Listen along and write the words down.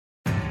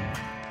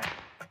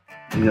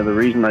The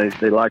reason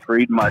they like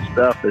reading my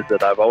stuff is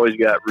that I've always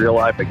got real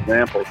life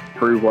examples to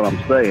prove what I'm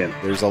saying.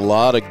 There's a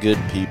lot of good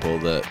people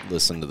that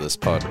listen to this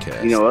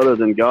podcast. Other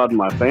than God and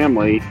my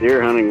family,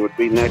 deer hunting would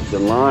be next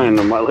in line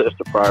on my list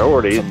of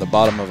priorities. From the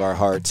bottom of our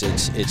hearts,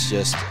 it's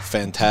just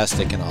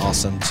fantastic and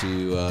awesome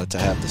to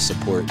have the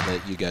support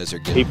that you guys are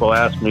getting. People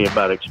ask me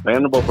about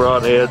expandable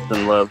broadheads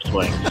and love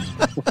swings.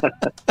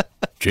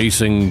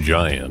 Chasing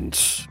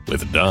Giants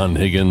with Don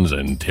Higgins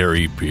and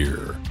Terry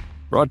Peer.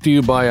 Brought to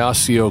you by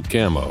Osseo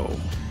Camo,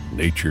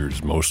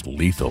 nature's most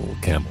lethal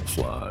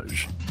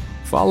camouflage.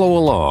 Follow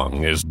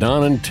along as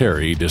Don and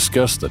Terry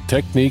discuss the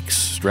techniques,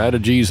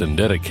 strategies, and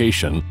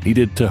dedication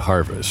needed to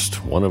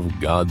harvest one of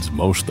God's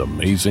most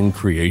amazing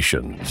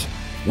creations,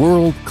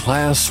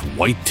 world-class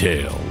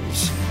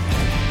whitetails.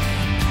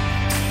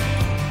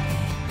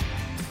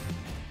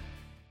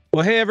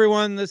 Well, hey,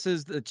 everyone. This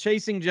is the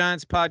Chasing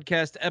Giants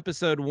podcast,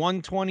 episode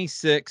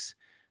 126.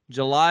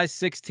 July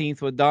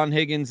 16th with Don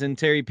Higgins and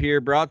Terry Peer,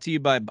 brought to you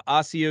by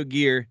Osseo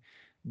Gear.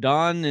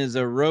 Don is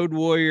a road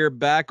warrior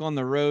back on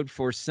the road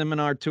for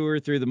seminar tour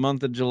through the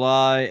month of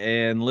July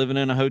and living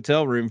in a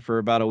hotel room for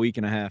about a week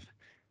and a half.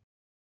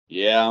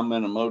 Yeah, I'm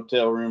in a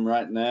motel room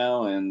right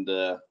now, and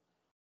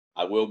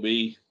I will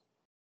be.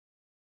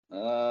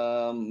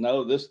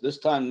 No, this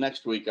time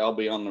next week I'll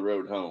be on the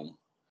road home.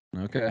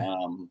 Okay.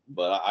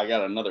 But I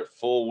got another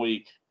full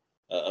week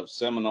of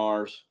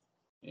seminars.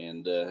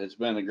 And it's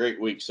been a great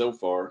week so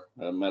far.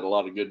 I met a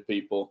lot of good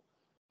people,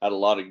 had a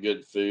lot of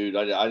good food.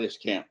 I just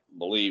can't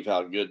believe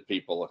how good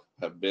people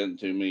have been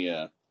to me.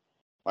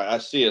 I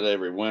see it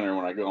every winter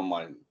when I go on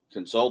my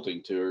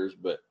consulting tours,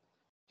 but,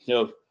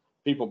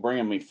 people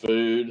bringing me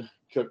food,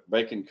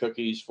 baking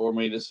cookies for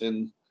me to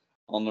send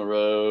on the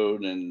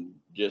road and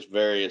just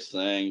various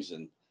things.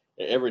 And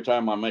every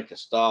time I make a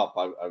stop,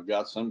 I've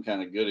got some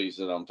kind of goodies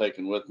that I'm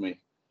taking with me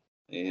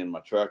in my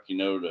truck,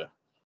 to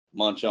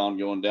munch on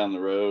going down the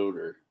road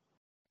or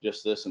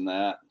just this and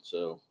that.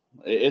 So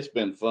it's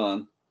been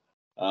fun.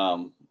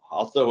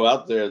 I'll throw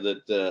out there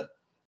that the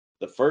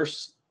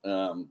first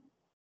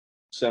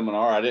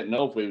seminar, I didn't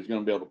know if we was going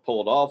to be able to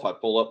pull it off. I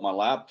pull up my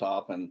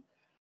laptop and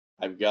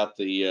I've got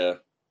the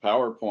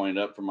PowerPoint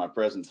up for my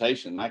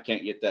presentation. I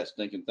can't get that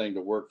stinking thing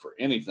to work for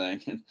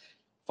anything. And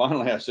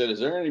finally I said, is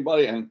there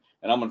anybody? And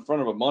I'm in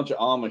front of a bunch of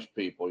Amish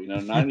people,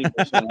 90%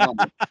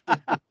 Amish.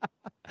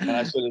 And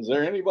I said, is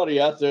there anybody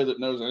out there that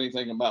knows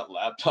anything about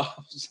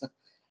laptops?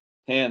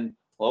 And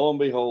lo and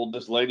behold,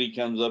 this lady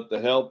comes up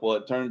to help. Well,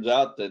 it turns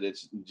out that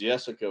it's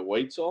Jessica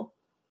Waitzel,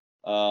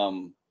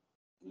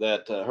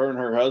 that her and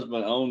her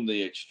husband own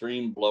the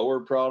Extreme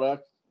Blower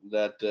product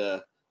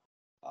that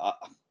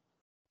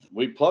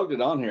we plugged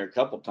it on here a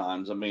couple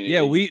times. I mean,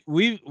 yeah,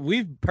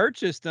 we've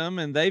purchased them,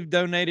 and they've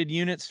donated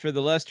units for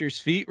the Lester's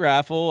Feet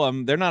raffle.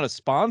 They're not a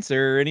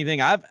sponsor or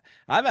anything. I've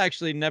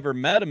actually never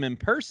met them in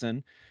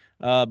person.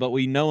 But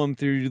we know them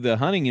through the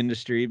hunting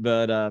industry.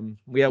 But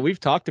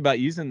we've talked about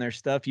using their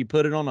stuff. You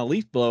put it on a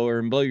leaf blower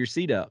and blow your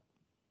seed out.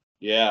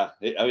 Yeah,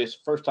 it's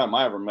the first time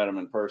I ever met them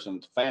in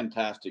person.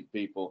 Fantastic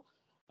people,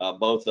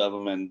 both of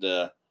them. And,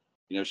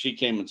 she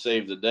came and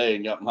saved the day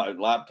and got my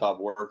laptop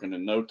working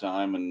in no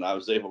time. And I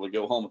was able to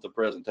go home with the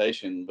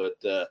presentation. But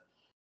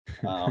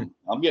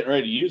I'm getting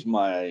ready to use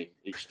my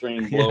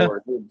Extreme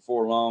Blower here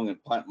before long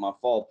and plant my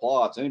fall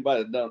plots.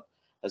 Anybody that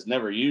has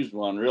never used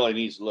one really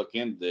needs to look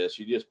into this.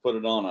 You just put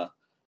it on a,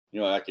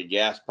 like a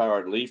gas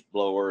powered leaf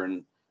blower,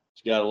 and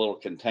it's got a little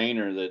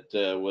container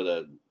that with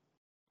a,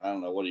 I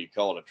don't know, what do you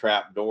call it? A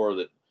trap door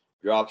that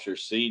drops your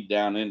seed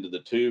down into the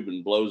tube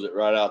and blows it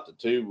right out the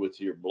tube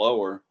with your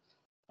blower.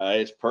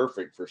 It's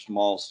perfect for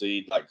small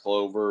seed like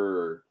clover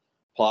or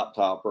plot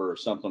topper or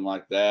something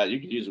like that. You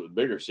could use it with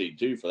bigger seed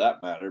too, for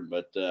that matter.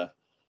 But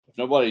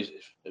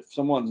if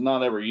someone's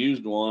not ever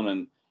used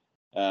one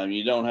and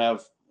you don't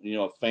have,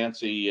 a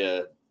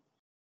fancy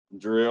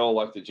drill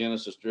like the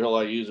Genesis drill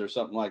I use or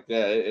something like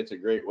that, it's a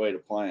great way to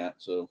plant.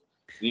 So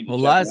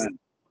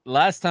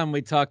last time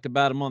we talked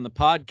about them on the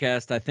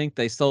podcast, I think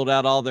they sold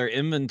out all their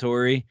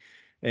inventory,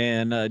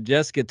 and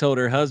Jessica told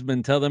her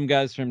husband, tell them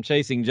guys from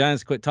Chasing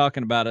Giants quit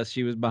talking about us.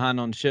 She was behind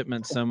on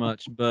shipments so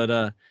much.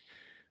 But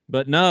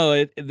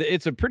no,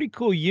 it's a pretty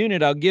cool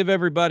unit. I'll give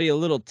everybody a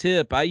little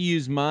tip. I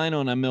use mine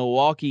on a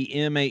Milwaukee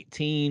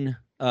M18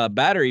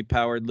 battery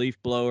powered leaf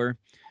blower.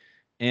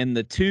 And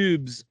the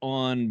tubes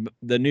on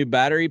the new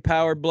battery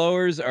powered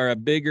blowers are a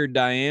bigger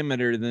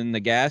diameter than the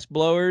gas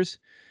blowers.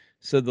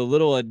 So the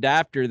little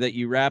adapter that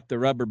you wrap the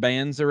rubber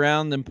bands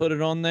around and put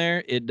it on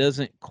there, it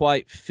doesn't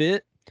quite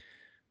fit.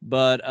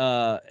 But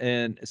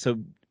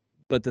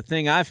the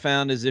thing I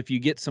found is if you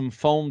get some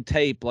foam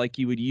tape like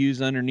you would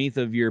use underneath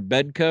of your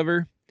bed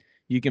cover,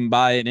 you can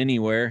buy it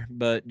anywhere,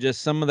 but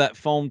just some of that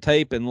foam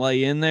tape and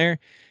lay in there,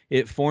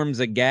 it forms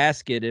a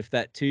gasket if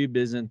that tube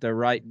isn't the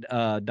right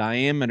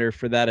diameter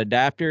for that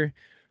adapter.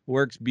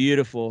 Works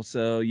beautiful.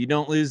 So you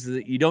don't lose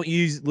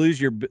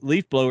your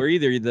leaf blower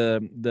either.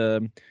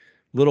 The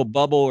little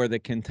bubble or the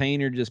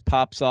container just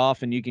pops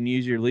off and you can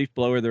use your leaf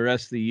blower the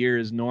rest of the year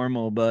as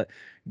normal. But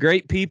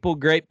great people,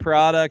 great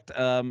product.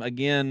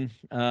 Again,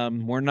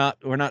 we're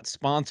not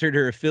sponsored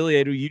or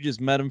affiliated. You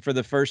just met them for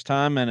the first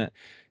time, and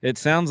it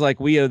sounds like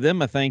we owe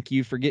them a thank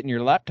you for getting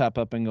your laptop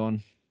up and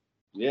going.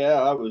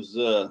 Yeah, I was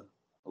a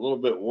little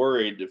bit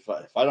worried if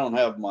I don't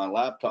have my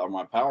laptop or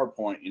my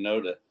PowerPoint,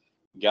 to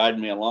guide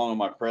me along in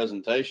my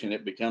presentation,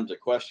 it becomes a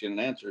question and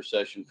answer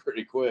session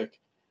pretty quick.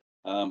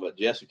 But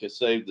Jessica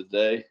saved the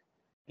day.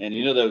 And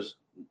those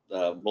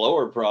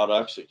blower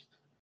products,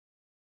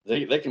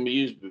 they can be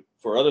used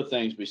for other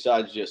things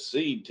besides just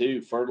seed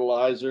too,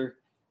 fertilizer,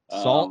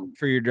 salt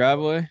for your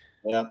driveway.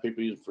 Yeah,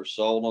 people use it for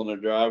salt on their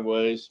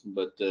driveways,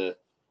 but a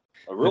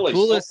really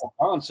simple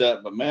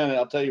concept. But man,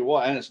 I'll tell you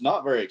what, and it's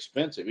not very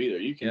expensive either.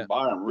 You can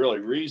buy them really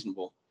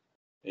reasonable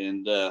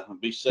and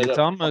be set up.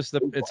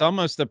 It's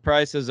almost the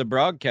price as a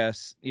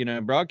broadcast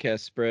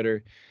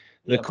spreader.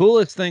 The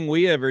coolest thing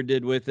we ever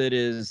did with it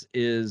is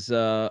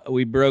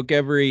we broke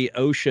every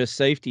OSHA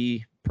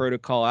safety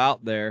protocol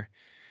out there,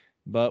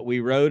 but we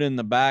rode in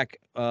the back.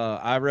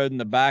 I rode in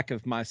the back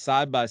of my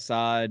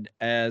side-by-side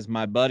as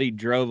my buddy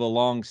drove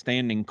along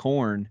standing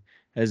corn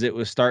as it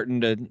was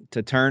starting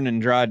to turn and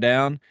dry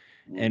down.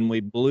 And we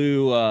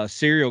blew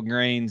cereal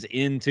grains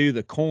into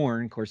the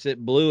corn. Of course,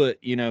 it blew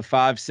it,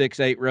 5, 6,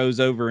 8 rows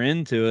over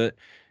into it.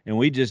 And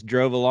we just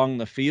drove along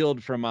the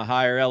field from a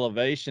higher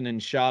elevation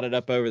and shot it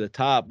up over the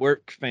top.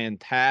 Worked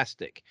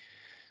fantastic.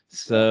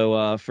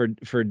 So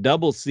for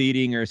double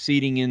seeding or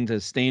seeding into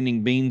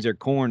standing beans or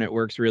corn, it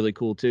works really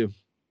cool too.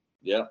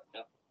 Yeah.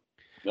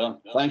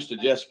 Well, thanks to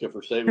Jessica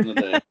for saving the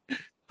day.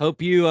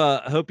 Hope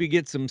you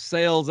get some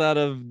sales out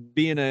of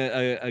being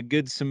a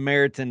good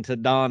Samaritan to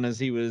Don as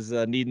he was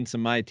needing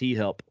some IT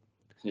help.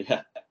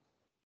 Yeah.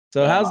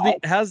 So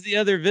how's the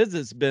other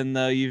visits been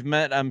though? You've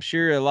met, I'm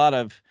sure, a lot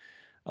of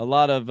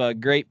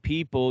great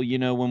people.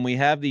 When we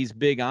have these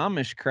big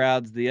Amish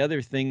crowds, the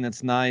other thing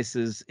that's nice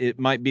is it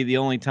might be the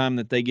only time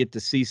that they get to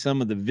see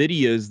some of the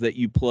videos that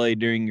you play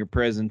during your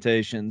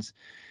presentations.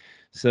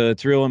 So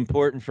it's real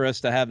important for us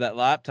to have that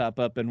laptop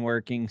up and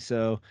working.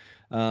 So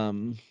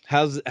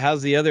how's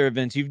the other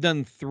events? You've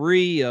done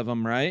 3 of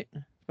them, right?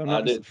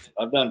 I did.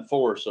 I've done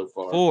 4 so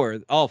far. 4.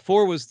 Oh,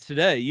 4 was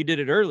today. You did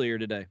it earlier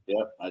today.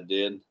 Yep, I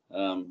did.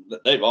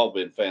 They've all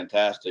been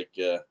fantastic.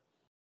 The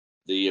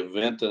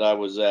event that I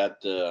was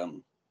at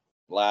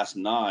last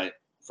night,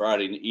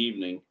 Friday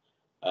evening,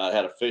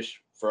 had a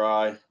fish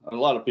fry. A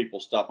lot of people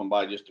stopping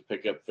by just to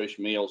pick up fish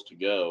meals to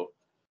go.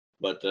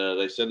 But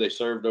they said they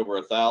served over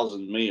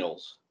 1,000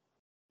 meals,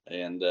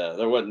 and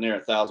there wasn't near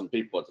 1,000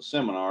 people at the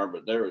seminar,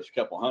 but there was a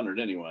couple hundred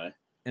anyway.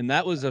 And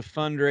that was a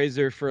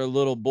fundraiser for a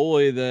little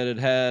boy that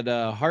had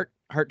a heart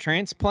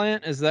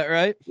transplant. Is that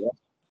right? Yeah.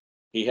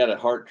 He had a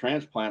heart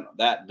transplant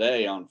that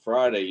day on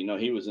Friday.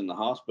 He was in the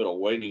hospital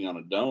waiting on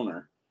a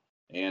donor,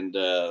 and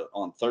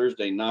on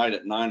Thursday night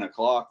at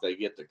 9:00, they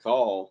get the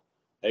call,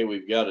 "Hey,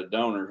 we've got a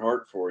donor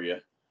heart for you.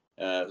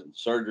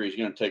 Surgery is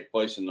going to take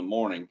place in the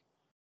morning."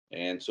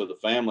 And so the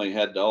family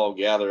had to all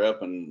gather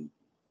up and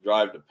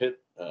drive to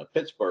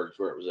Pittsburgh,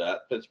 where it was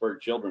at,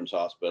 Pittsburgh Children's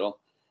Hospital.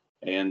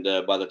 And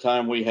by the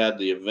time we had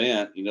the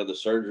event, the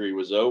surgery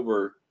was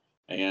over,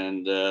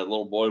 and the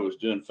little boy was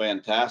doing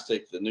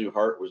fantastic. The new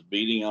heart was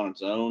beating on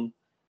its own,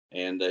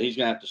 and he's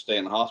going to have to stay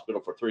in the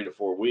hospital for 3 to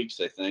 4 weeks,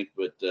 I think.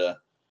 But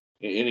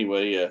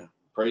anyway,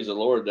 praise the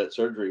Lord, that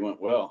surgery went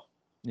well.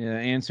 Yeah,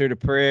 answer to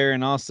prayer.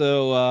 And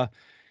also,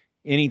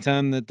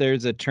 anytime that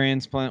there's a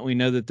transplant, we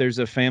know that there's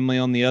a family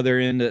on the other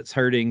end that's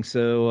hurting.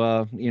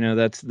 So,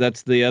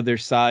 that's the other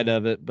side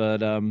of it. But,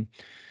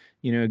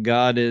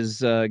 God is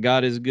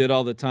good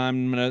all the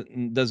time.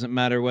 It doesn't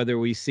matter whether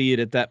we see it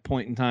at that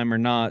point in time or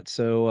not.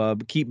 So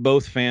keep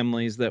both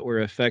families that were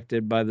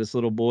affected by this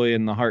little boy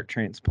and the heart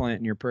transplant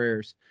in your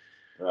prayers.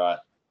 Right.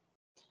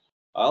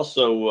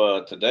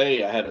 Also,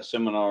 today I had a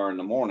seminar in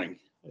the morning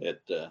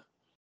at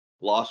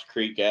Lost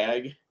Creek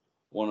Ag.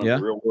 One of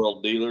the real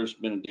world dealers,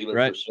 been a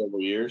dealer for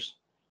several years.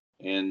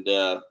 And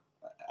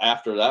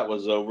after that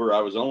was over,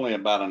 I was only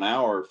about an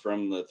hour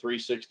from the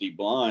 360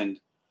 Blind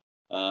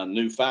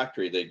new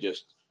factory they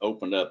just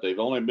opened up. They've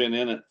only been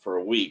in it for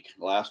a week.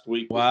 Last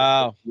week was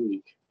the first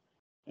week.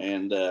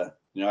 And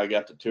I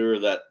got to tour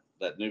that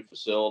new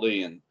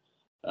facility and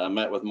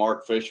met with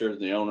Mark Fisher,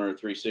 the owner of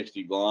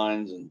 360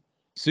 Blinds, and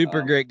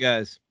super great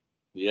guys.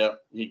 Yep,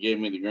 he gave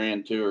me the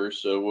grand tour.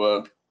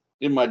 So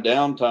in my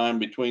downtime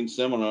between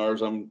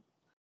seminars, I'm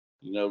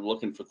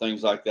looking for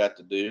things like that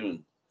to do.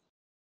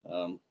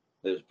 And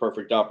it was a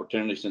perfect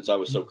opportunity since I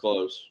was so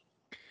close.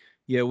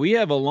 Yeah, we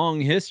have a long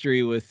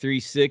history with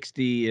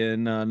 360,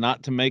 and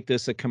not to make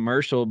this a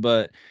commercial,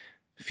 but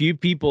few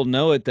people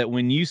know it, that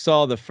when you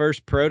saw the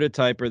first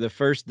prototype or the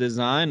first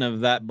design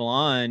of that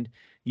blind,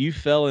 you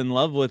fell in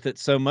love with it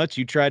so much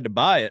you tried to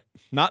buy it.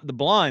 Not the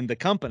blind, the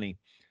company.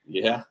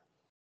 Yeah,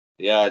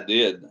 I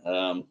did.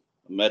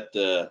 Met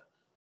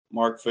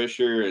Mark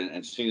Fisher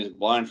and seen his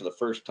blind for the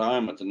first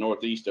time at the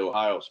Northeast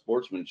Ohio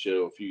Sportsman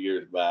Show a few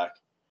years back.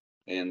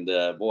 And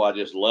boy, I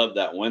just love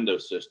that window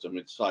system.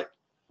 It's like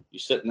you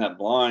sit in that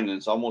blind and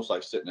it's almost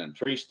like sitting in a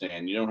tree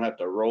stand. You don't have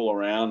to roll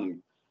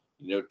around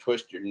and,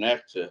 twist your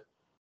neck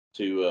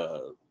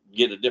to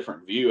get a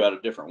different view out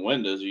of different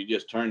windows. You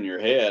just turn your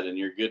head and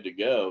you're good to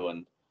go.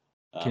 And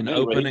can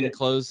open and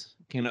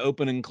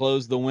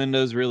close the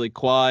windows really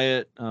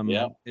quiet.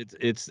 Yeah,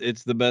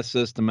 it's the best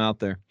system out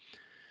there,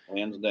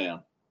 hands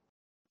down.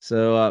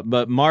 So,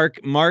 but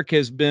Mark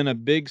has been a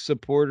big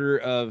supporter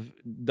of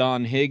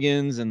Don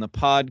Higgins and the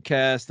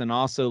podcast, and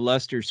also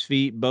Lester's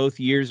Feet. Both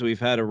years we've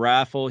had a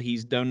raffle.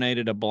 He's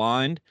donated a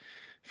blind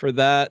for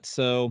that.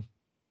 So,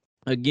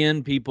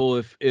 again, people,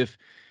 if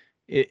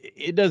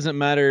it doesn't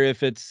matter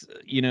if it's,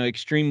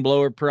 Extreme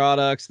Blower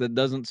Products that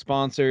doesn't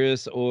sponsor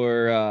us,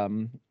 or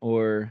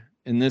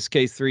in this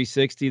case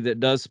 360 that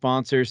does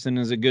sponsor us and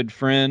is a good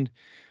friend.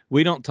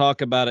 We don't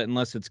talk about it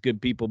unless it's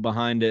good people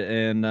behind it.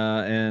 And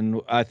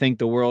I think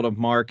the world of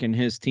Mark and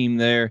his team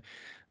there.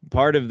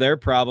 Part of their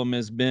problem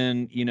has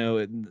been,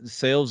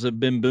 sales have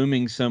been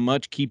booming so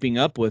much, keeping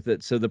up with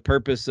it. So the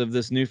purpose of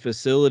this new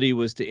facility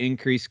was to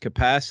increase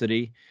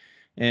capacity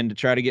and to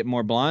try to get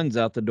more blinds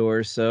out the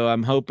door. So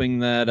I'm hoping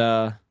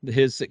that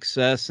his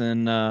success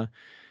and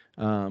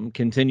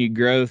continued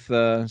growth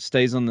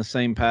stays on the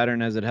same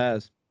pattern as it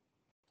has.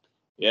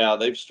 Yeah,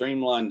 they've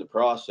streamlined the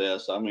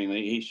process. I mean,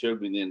 he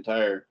showed me the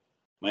entire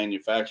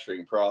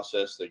manufacturing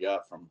process they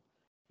got from,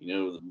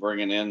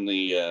 bringing in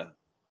the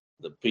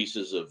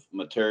pieces of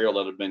material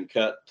that have been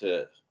cut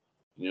to,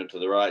 to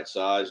the right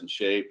size and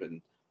shape, and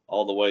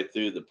all the way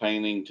through the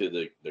painting to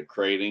the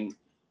crating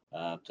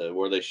to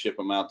where they ship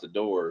them out the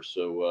door.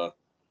 So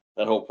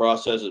that whole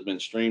process has been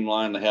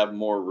streamlined. They have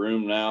more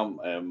room now,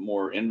 and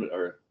more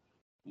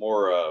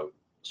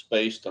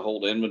space to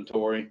hold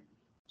inventory.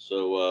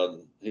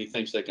 So he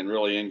thinks they can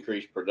really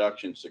increase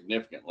production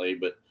significantly,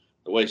 but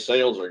the way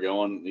sales are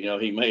going,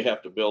 he may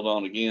have to build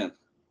on again.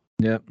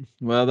 Yep.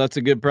 Well, that's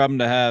a good problem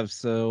to have.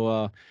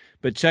 So,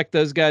 but check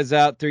those guys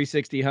out,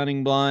 360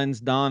 Hunting Blinds.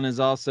 Don is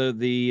also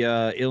the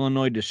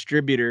Illinois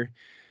distributor.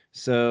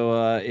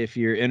 So if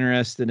you're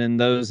interested in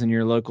those and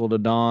you're local to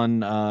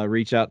Don,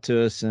 reach out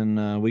to us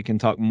and we can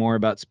talk more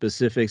about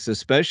specifics,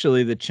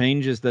 especially the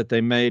changes that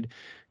they made.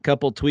 A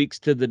couple tweaks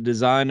to the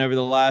design over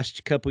the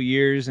last couple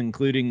years,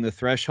 including the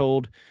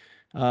threshold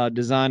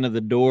design of the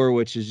door,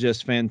 which is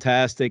just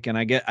fantastic. And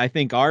I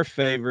think our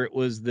favorite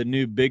was the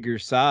new bigger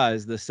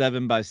size, the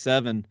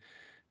 7x7,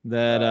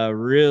 that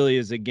really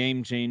is a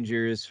game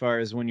changer as far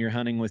as when you're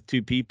hunting with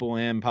two people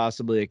and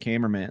possibly a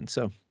cameraman.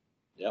 So,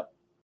 yep.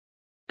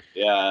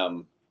 Yeah.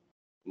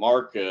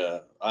 Mark,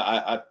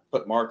 I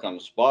put Mark on the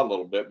spot a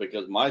little bit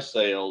because my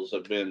sales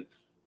have been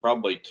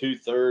probably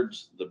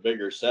 2/3 the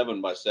bigger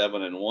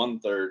 7x7 and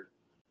 1/3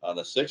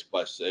 the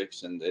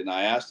 6x6, and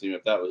I asked him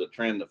if that was a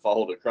trend that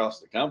followed across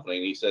the company,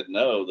 and he said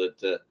no,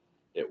 that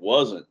it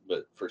wasn't.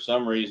 But for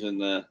some reason,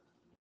 the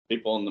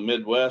people in the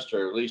Midwest,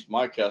 or at least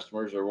my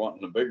customers, are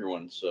wanting the bigger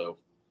ones. So,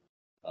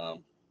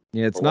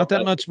 yeah, it's not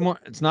that much more.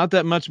 It's not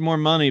that much more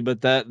money, but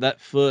that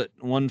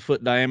 1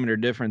 foot diameter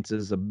difference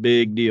is a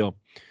big deal.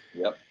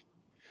 Yep.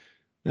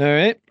 All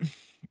right.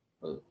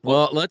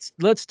 Well,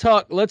 let's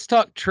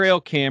talk trail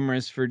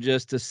cameras for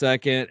just a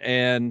second,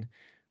 and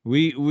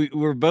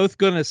we're both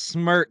going to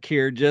smirk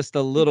here just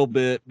a little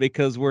bit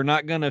because we're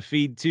not going to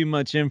feed too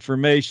much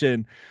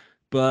information,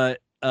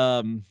 but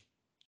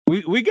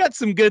we got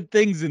some good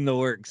things in the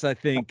works. I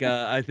think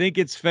I think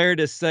it's fair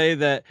to say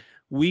that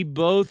we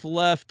both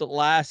left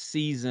last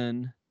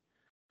season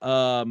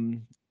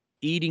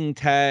eating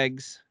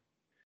tags,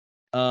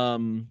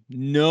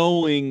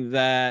 knowing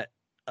that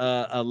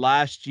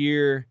last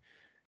year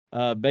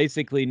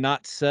basically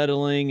not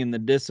settling, and the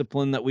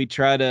discipline that we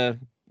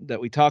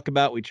talk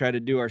about, we try to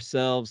do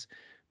ourselves,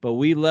 but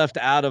we left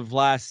out of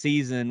last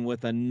season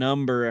with a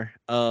number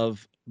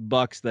of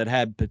bucks that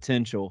had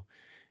potential.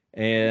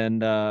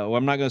 And well,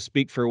 I'm not going to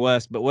speak for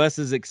Wes, but Wes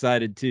is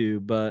excited too.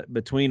 But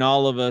between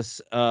all of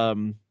us,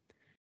 we're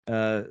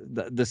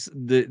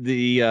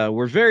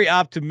very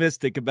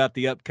optimistic about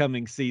the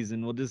upcoming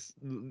season. We'll just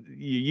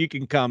you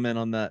can comment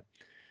on that.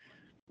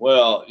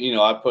 Well,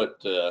 I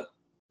put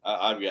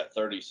I've got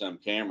 30 some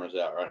cameras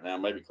out right now,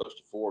 maybe close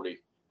to 40,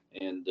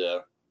 and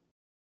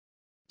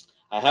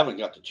I haven't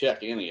got to check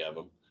any of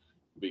them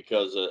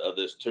because of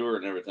this tour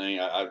and everything.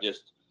 I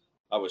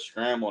was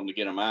scrambling to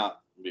get them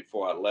out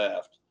before I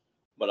left,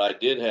 but I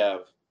did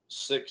have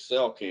 6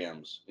 cell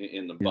cams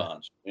in the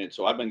bunch, and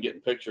so I've been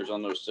getting pictures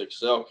on those 6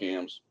 cell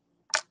cams.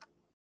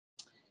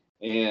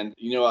 And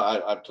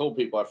I've told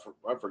people,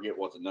 I forget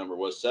what the number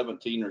was,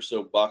 17 or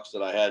so bucks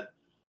that I had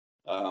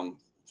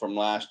from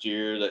last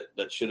year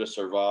that should have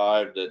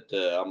survived,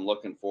 that I'm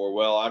looking for.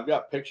 Well, I've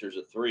got pictures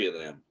of 3 of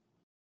them,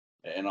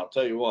 and I'll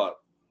tell you what,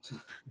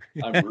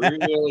 I'm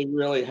really,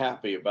 really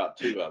happy about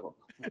 2 of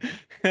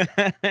them.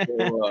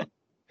 So,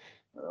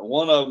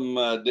 one of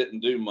them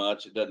didn't do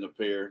much, it doesn't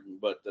appear,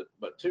 but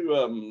 2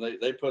 of them,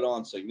 they put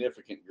on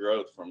significant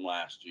growth from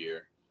last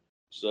year.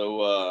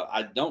 So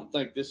I don't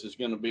think this is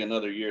going to be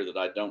another year that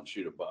I don't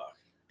shoot a buck.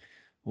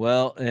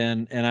 Well,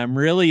 and I'm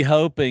really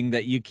hoping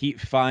that you keep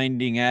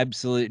finding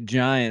absolute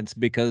giants,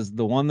 because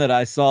the one that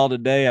I saw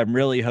today, I'm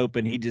really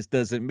hoping he just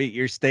doesn't meet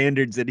your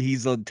standards and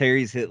he's on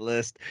Terry's hit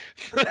list.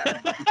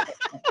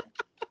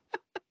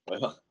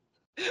 Well,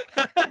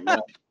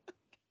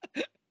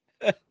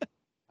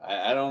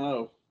 I don't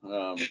know.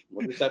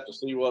 We'll just have to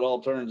see what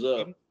all turns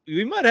up.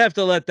 We might have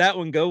to let that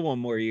one go one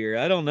more year.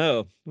 I don't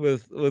know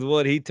with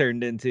what he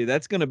turned into.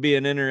 That's going to be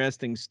an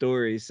interesting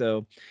story.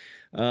 So,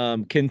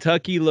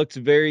 Kentucky looks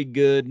very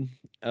good.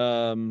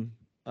 The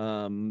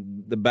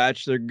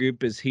Bachelor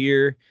group is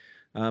here.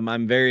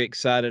 I'm very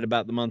excited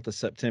about the month of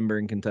September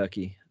in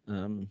Kentucky.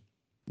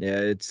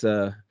 It's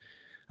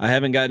I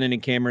haven't gotten any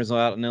cameras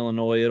out in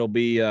Illinois. It'll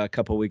be a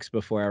couple weeks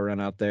before I run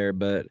out there,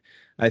 but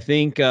I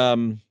think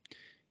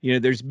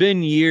there's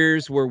been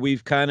years where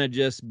we've kind of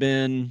just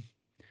been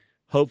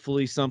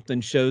hopefully something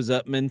shows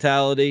up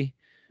mentality,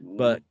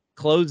 but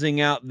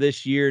closing out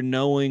this year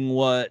knowing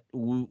what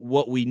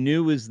we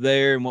knew was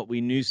there and what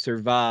we knew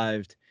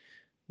survived,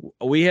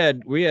 we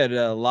had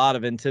a lot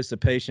of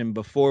anticipation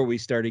before we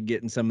started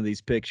getting some of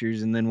these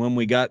pictures, and then when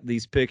we got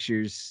these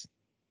pictures,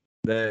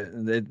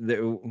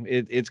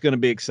 it's going to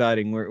be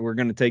exciting. We're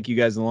going to take you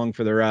guys along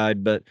for the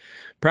ride, but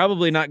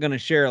probably not going to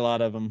share a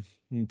lot of them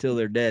until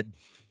they're dead.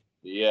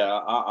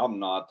 Yeah, I'm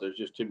not. There's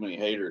just too many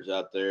haters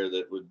out there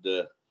that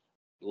would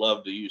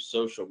love to use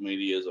social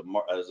media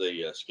as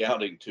a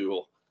scouting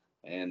tool,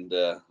 and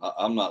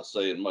I'm not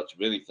saying much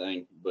of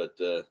anything, but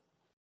this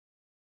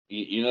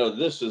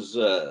is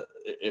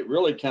it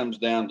really comes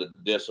down to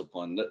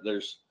discipline.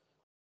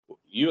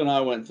 You and I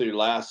went through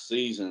last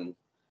season,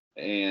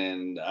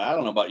 and I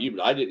don't know about you,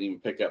 but I didn't even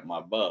pick up my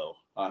bow.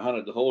 I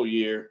hunted the whole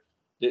year,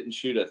 didn't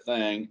shoot a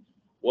thing,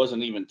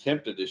 wasn't even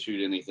tempted to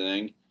shoot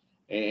anything.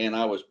 And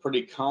I was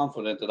pretty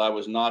confident that I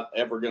was not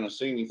ever going to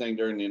see anything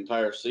during the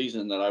entire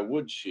season that I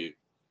would shoot.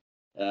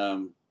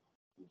 When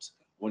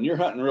you're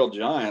hunting real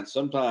giants,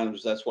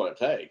 sometimes that's what it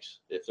takes.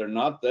 If they're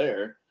not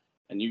there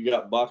and you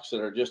got bucks that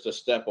are just a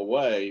step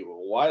away,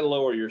 why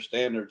lower your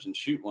standards and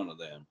shoot one of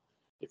them?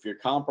 If you're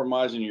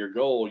compromising your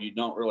goal, you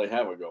don't really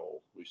have a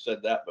goal. We've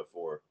said that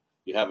before.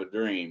 You have a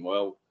dream.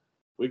 Well,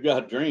 we've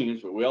got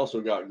dreams, but we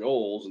also got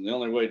goals, and the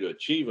only way to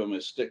achieve them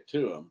is stick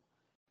to them.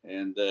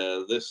 And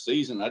this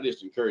season, I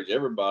just encourage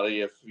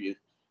everybody, if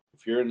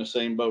you're in the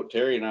same boat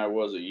Terry and I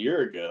was a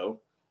year ago,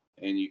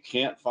 and you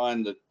can't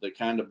find the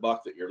kind of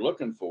buck that you're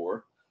looking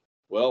for,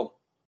 well,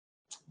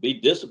 be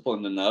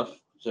disciplined enough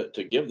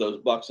to give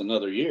those bucks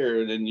another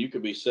year, and then you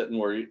could be sitting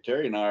where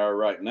Terry and I are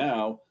right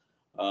now,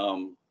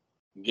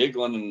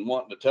 giggling and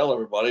wanting to tell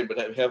everybody, but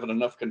having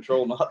enough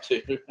control not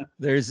to.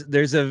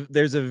 There's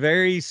a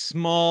very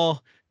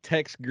small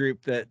text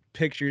group that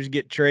pictures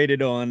get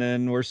traded on,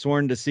 and we're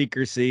sworn to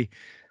secrecy.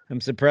 I'm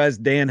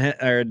surprised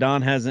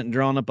Don hasn't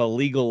drawn up a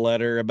legal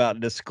letter about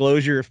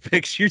disclosure of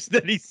pictures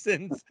that he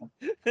sends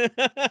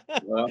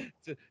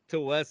to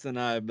Wes and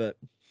I. But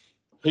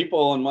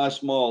people in my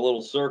small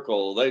little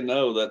circle, they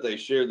know that they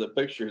share the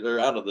picture, they're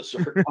out of the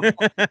circle.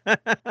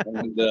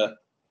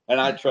 And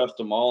I trust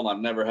them all, and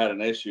I've never had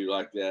an issue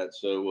like that.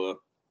 So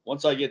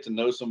once I get to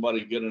know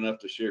somebody good enough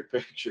to share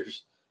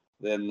pictures,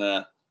 then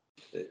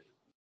it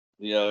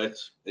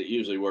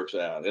usually works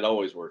out. It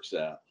always works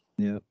out.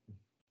 Yeah.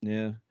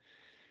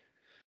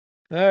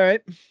 All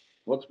right.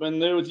 What's been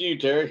new with you,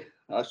 Terry?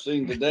 I've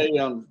seen today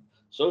on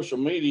social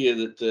media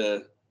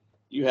that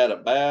you had a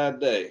bad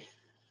day.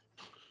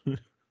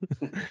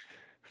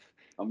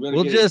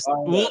 We'll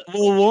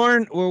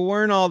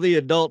warn all the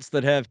adults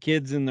that have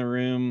kids in the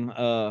room.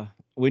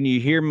 When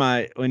you hear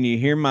my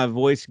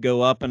voice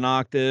go up an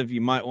octave, you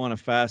might want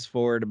to fast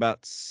forward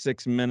about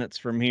 6 minutes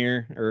from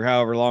here, or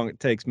however long it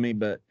takes me.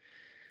 But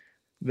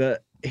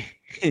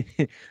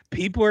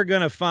people are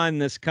going to find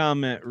this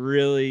comment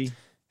really.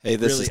 Hey,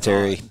 this really is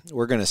Terry. odd.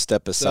 We're going to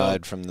step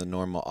aside from the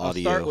normal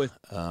audio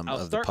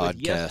of the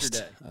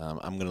podcast.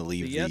 I'm going to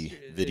leave the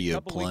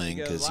video playing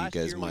because you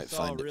guys might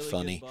find it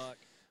funny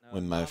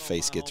when my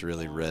face gets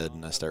really red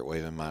and I start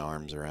waving my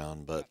arms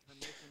around. But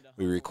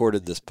we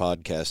recorded this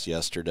podcast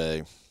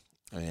yesterday,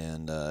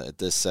 and at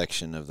this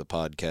section of the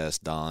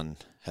podcast, Don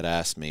had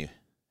asked me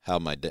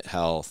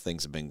how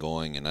things have been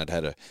going, and I'd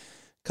had a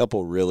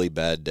couple really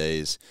bad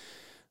days.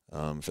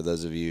 For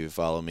those of you who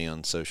follow me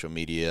on social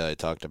media, I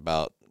talked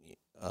about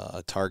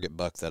a target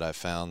buck that I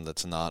found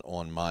that's not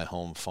on my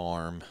home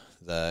farm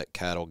that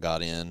cattle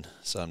got in.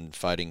 So I'm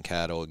fighting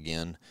cattle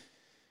again.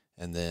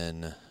 And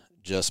then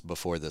just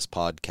before this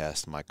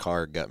podcast, my car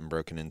had gotten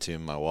broken into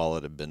and my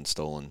wallet had been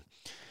stolen.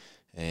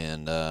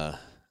 And the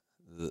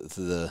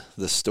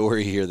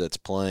story here that's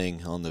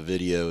playing on the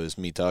video is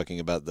me talking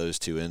about those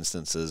two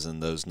instances,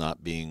 and those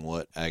not being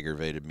what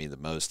aggravated me the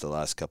most the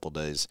last couple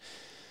days.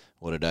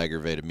 What had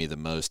aggravated me the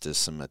most is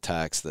some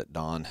attacks that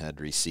Don had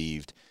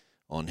received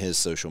on his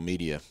social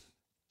media.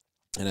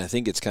 And I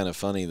think it's kind of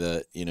funny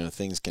that,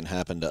 things can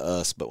happen to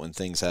us, but when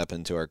things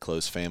happen to our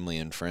close family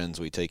and friends,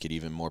 we take it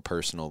even more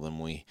personal than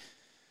we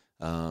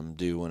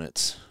do when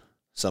it's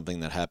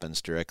something that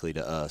happens directly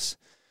to us.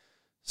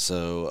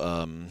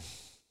 So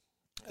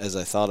as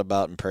I thought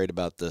about and prayed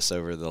about this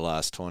over the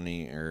last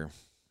 20, or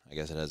I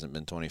guess it hasn't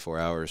been 24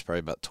 hours,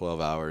 probably about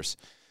 12 hours,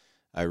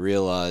 I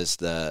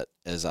realized that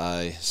as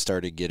I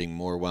started getting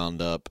more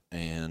wound up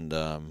and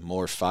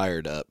more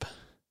fired up,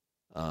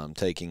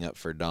 taking up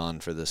for Don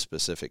for this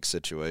specific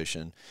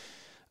situation,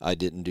 I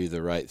didn't do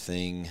the right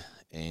thing,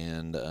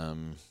 and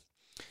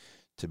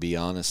to be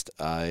honest,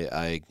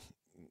 I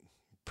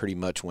pretty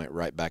much went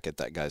right back at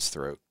that guy's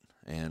throat.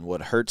 And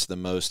what hurts the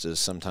most is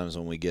sometimes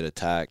when we get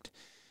attacked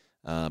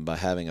by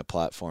having a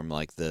platform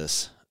like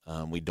this,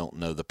 we don't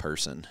know the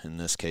person. In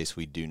this case,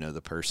 we do know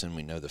the person.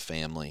 We know the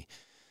family.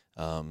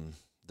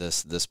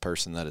 This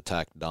person that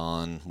attacked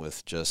Don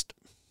with just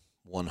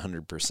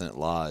 100%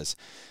 lies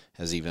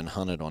has even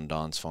hunted on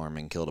Don's farm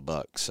and killed a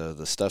buck. So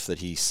the stuff that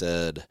he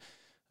said,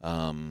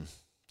 it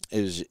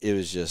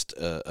was just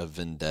a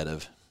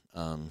vendetta,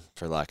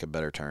 for lack of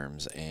better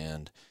terms.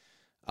 And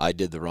I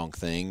did the wrong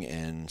thing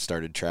and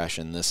started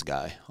trashing this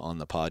guy on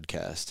the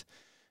podcast.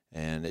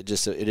 And it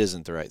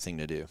isn't the right thing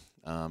to do.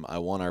 I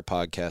want our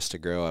podcast to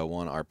grow. I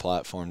want our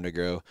platform to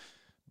grow,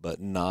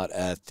 but not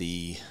at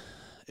the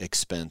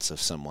expense of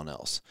someone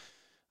else.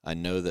 I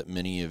know that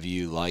many of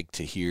you like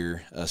to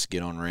hear us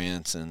get on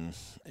rants and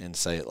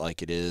say it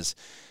like it is,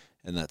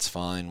 and that's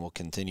fine. We'll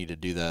continue to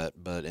do that.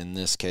 But in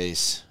this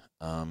case,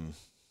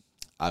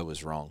 I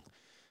was wrong.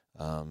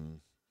 I'm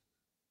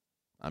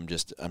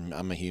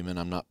a human.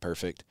 I'm not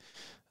perfect.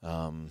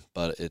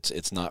 But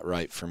it's not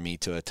right for me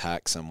to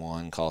attack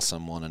someone, call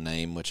someone a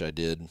name, which I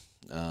did.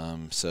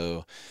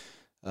 So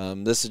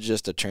this is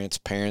just a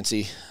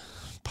transparency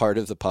part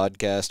of the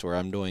podcast where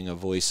I'm doing a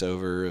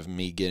voiceover of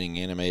me getting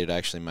animated.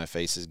 Actually, my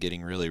face is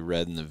getting really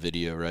red in the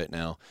video right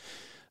now.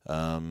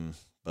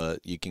 But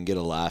you can get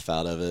a laugh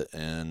out of it,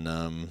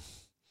 and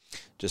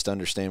just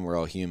understand we're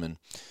all human.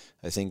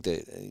 I think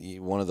that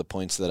one of the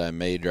points that I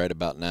made right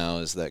about now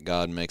is that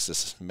God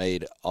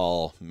made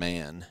all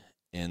man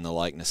in the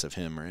likeness of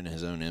him, or in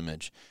his own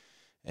image.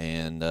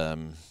 And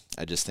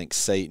I just think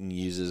Satan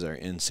uses our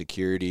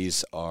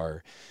insecurities,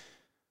 our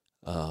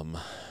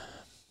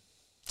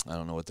I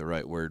don't know what the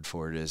right word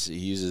for it is. He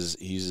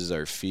uses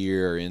our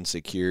fear, our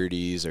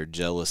insecurities, our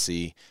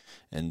jealousy,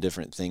 and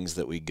different things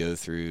that we go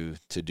through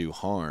to do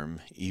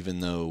harm, even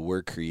though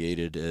we're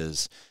created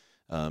as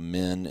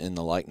men in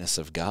the likeness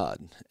of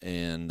God.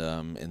 And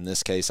in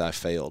this case, I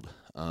failed.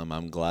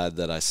 I'm glad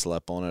that I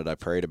slept on it. I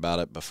prayed about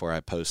it before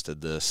I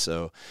posted this.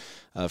 So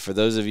for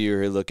those of you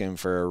who are looking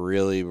for a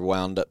really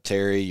wound up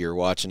Terry, you're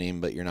watching him,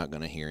 but you're not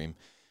going to hear him.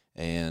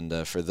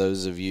 And for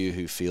those of you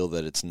who feel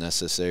that it's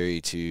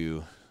necessary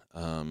to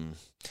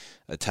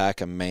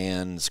attack a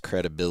man's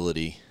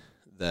credibility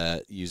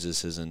that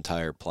uses his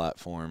entire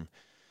platform,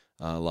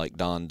 like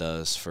Don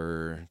does,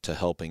 to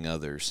helping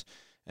others,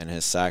 and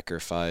has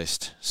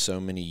sacrificed so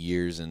many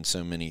years and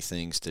so many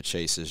things to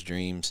chase his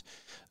dreams.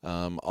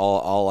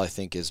 All I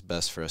think is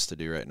best for us to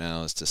do right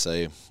now is to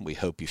say, we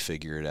hope you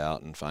figure it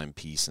out and find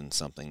peace in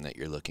something that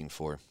you're looking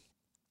for.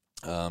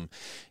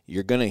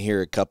 You're going to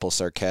hear a couple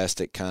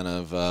sarcastic kind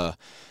of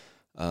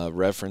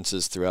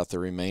references throughout the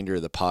remainder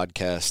of the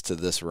podcast to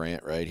this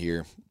rant right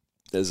here,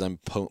 as I'm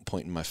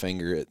pointing my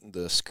finger at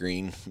the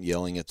screen,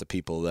 yelling at the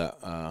people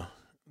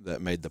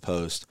that made the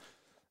post.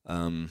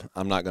 I'm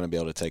not going to be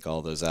able to take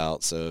all those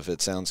out, so if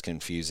it sounds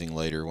confusing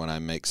later when I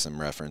make some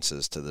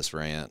references to this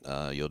rant,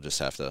 you'll just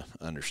have to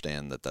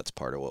understand that that's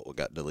part of what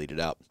got deleted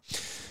out.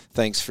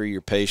 Thanks for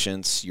your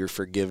patience, your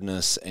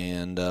forgiveness,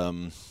 and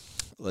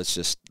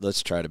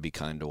let's try to be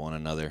kind to one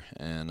another.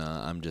 And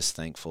I'm just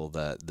thankful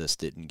that this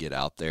didn't get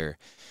out there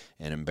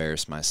and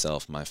embarrass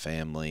myself, my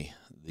family,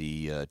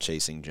 the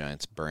Chasing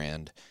Giants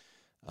brand.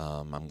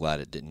 I'm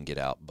glad it didn't get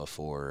out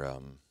before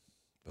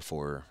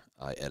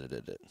I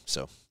edited it.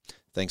 So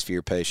thanks for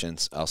your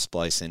patience. I'll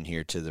splice in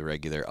here to the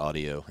regular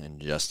audio in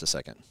just a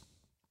second.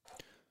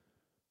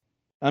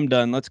 I'm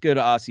done. Let's go to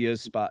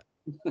Osseo's spot.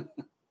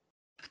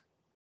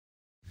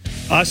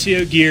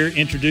 Osseo Gear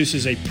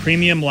introduces a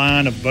premium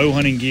line of bow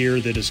hunting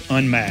gear that is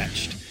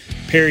unmatched,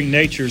 pairing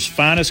nature's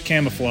finest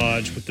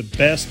camouflage with the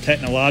best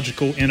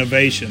technological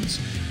innovations.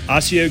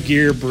 Osseo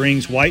Gear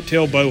brings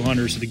whitetail bow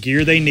hunters the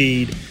gear they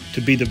need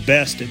to be the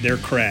best at their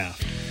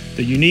craft.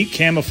 The unique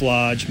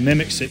camouflage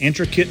mimics the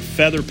intricate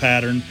feather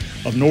pattern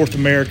of North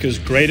America's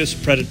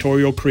greatest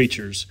predatory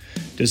creatures.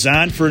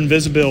 Designed for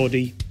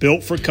invisibility,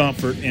 built for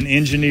comfort, and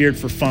engineered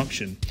for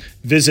function.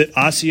 Visit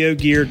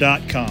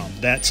OsseoGear.com.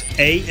 That's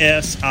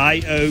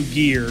ASIO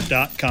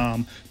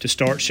Gear.com to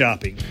start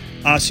shopping.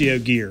 Osseo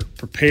Gear.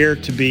 Prepare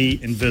to be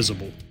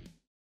invisible.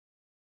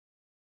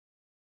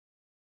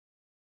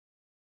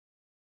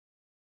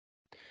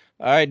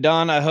 All right,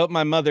 Don, I hope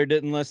my mother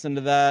didn't listen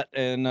to that.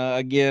 And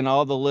again,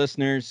 all the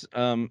listeners,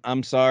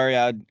 I'm sorry.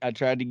 I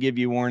tried to give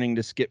you warning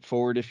to skip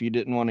forward if you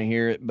didn't want to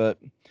hear it, but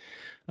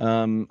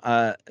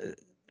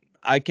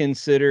I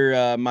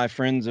consider my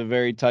friends a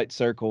very tight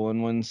circle,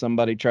 and when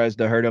somebody tries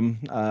to hurt them,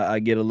 I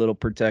get a little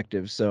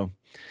protective. So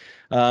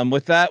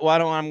with that,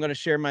 I'm going to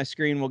share my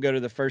screen. We'll go to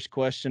the first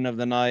question of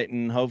the night,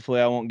 and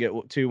hopefully I won't get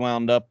too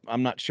wound up.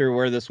 I'm not sure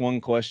where this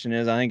one question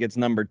is. I think it's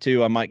number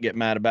 2 I might get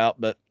mad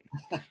about, but...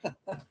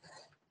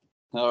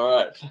 All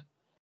right.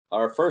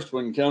 Our first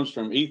one comes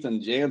from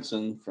Ethan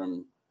Jansen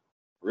from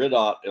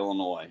Riddott,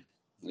 Illinois.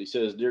 He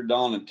says, "Dear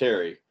Don and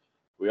Terry,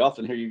 we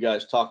often hear you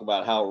guys talk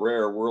about how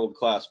rare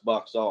world-class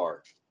bucks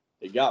are.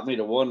 It got me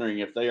to wondering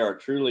if they are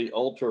truly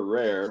ultra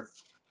rare,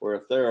 or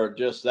if there are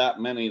just that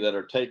many that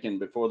are taken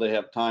before they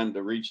have time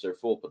to reach their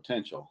full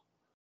potential.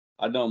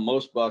 I know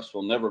most bucks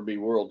will never be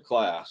world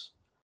class,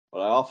 but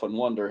I often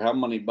wonder how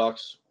many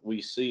bucks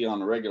we see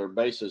on a regular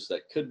basis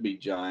that could be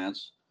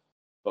giants,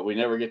 but we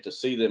never get to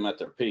see them at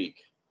their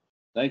peak.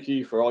 Thank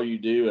you for all you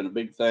do, and a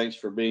big thanks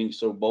for being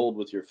so bold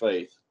with your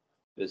faith.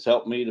 It's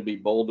helped me to be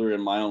bolder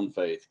in my own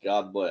faith.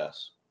 God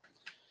bless.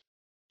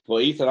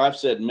 Well, Ethan, I've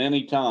said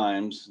many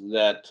times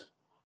that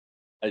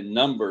a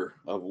number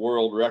of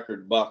world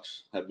record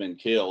bucks have been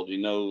killed. You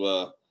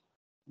know,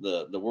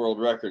 the world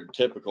record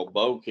typical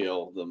bow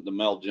kill, the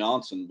Mel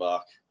Johnson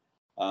buck,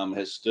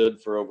 has stood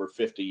for over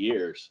 50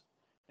 years.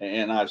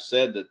 And I've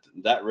said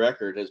that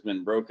record has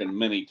been broken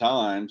many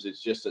times.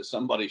 It's just that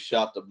somebody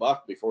shot the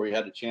buck before he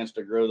had a chance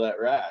to grow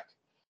that rack.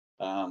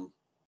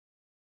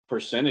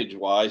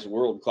 Percentage-wise,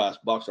 world-class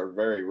bucks are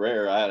very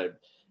rare. I had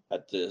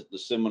at the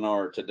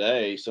seminar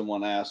today,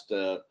 someone asked,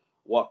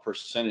 what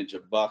percentage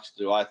of bucks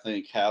do I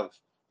think have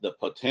the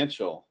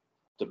potential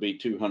to be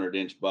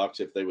 200-inch bucks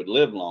if they would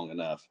live long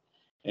enough?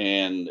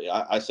 And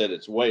I said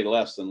it's way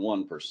less than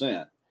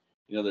 1%.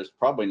 You know, there's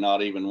probably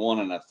not even 1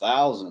 in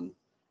 1,000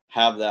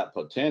 have that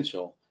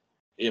potential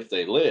if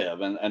they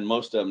live, and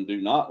most of them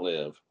do not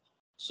live.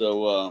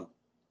 So,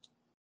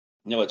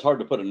 you know, it's hard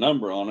to put a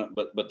number on it,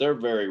 but they're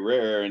very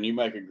rare. And you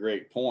make a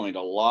great point.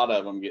 A lot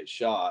of them get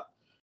shot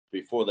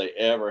before they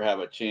ever have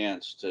a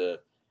chance to,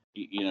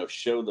 you know,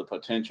 show the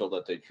potential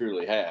that they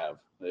truly have.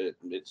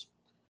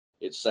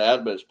 It's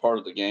sad, but it's part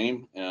of the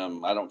game.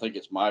 I don't think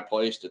it's my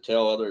place to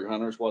tell other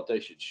hunters what they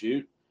should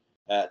shoot.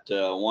 At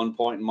one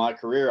point in my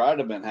career, I'd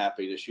have been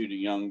happy to shoot a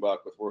young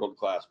buck with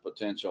world-class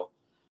potential.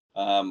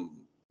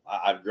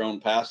 I've grown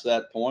past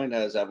that point,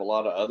 as have a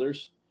lot of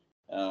others.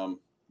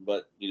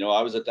 But, you know,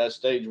 I was at that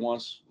stage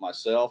once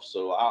myself,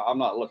 so I'm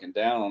not looking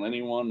down on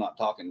anyone, not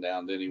talking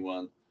down to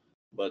anyone.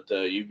 But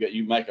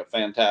you make a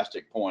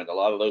fantastic point. A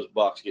lot of those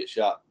bucks get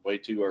shot way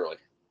too early.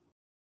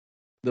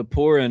 The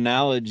poor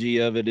analogy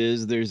of it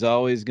is there's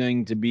always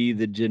going to be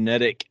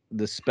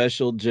the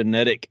special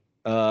genetic,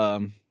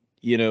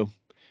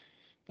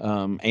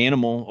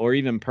 animal or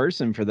even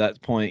person for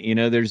that point. You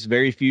know, there's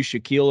very few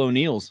Shaquille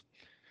O'Neals,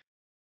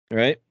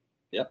 right?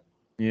 Yep.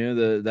 You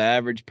know, the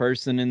average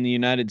person in the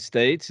United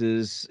States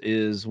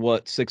is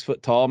what, 6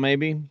 foot tall,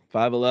 maybe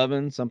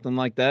 5'11", something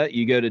like that.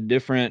 You go to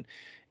different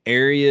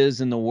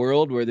areas in the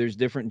world where there's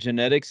different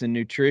genetics and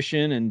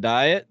nutrition and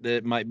diet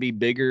that might be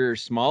bigger or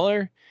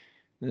smaller.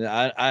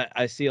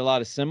 I see a lot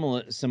of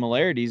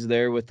similarities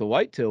there with the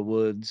whitetail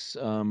woods,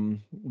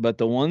 but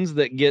the ones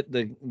that get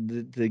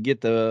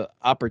the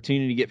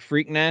opportunity to get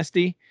freak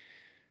nasty,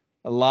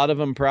 a lot of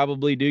them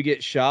probably do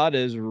get shot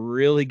as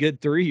really good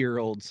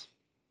 3-year-olds.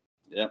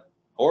 Yep,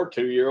 or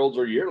 2-year-olds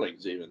or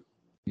yearlings even.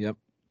 Yep.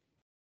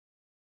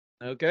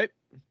 Okay,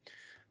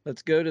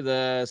 let's go to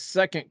the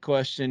second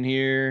question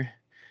here,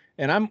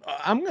 and I'm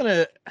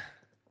gonna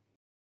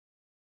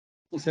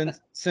since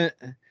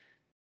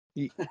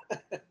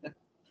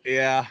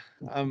yeah,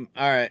 all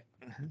right.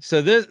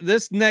 So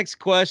this next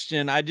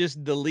question, I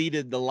just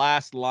deleted the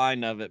last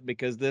line of it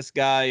because this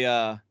guy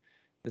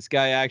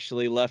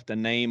actually left a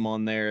name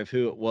on there of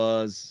who it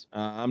was.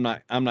 I'm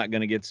not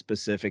going to get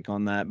specific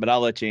on that, but I'll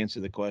let you answer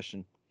the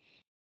question.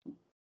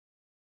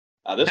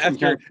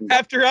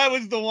 After I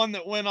was the one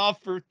that went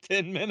off for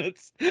 10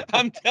 minutes,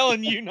 I'm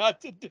telling you not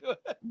to do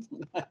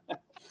it.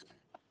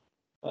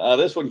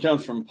 This one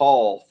comes from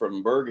Paul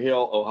from Berg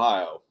Hill,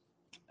 Ohio.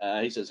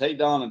 He says, "Hey,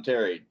 Don and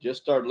Terry,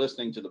 just started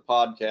listening to the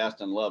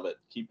podcast and love it.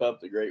 Keep up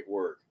the great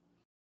work.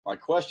 My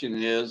question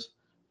is,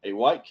 a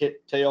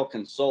whitetail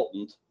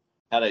consultant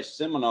had a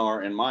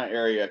seminar in my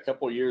area a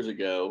couple years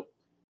ago,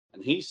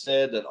 and he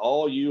said that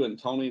all you and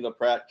Tony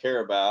LaPratte care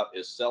about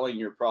is selling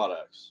your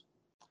products.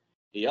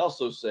 He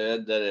also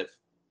said that if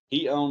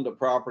he owned a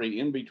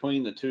property in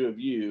between the two of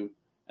you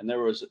and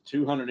there was a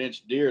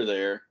 200-inch deer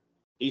there,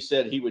 he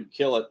said he would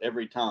kill it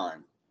every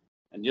time.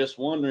 And just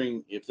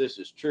wondering if this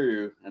is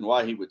true and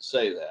why he would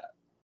say that."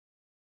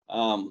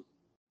 Well,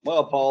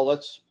 Paul,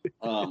 let's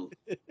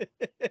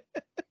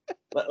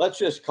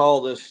just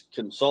call this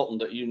consultant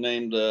that you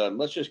named.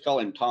 Let's just call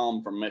him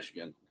Tom from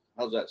Michigan.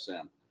 How's that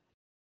sound?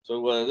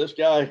 So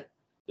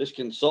this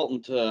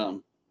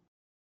consultant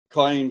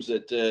claims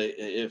that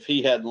if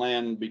he had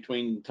land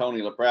between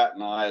Tony LaPratte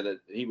and I, that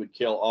he would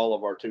kill all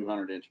of our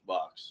 200-inch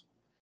bucks.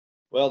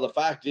 Well, the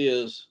fact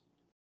is,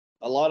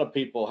 a lot of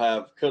people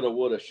have coulda,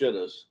 woulda,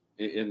 shouldas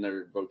in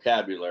their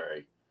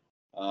vocabulary.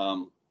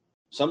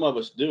 Some of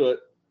us do it.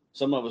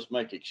 Some of us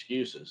make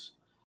excuses.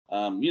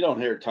 You don't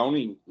hear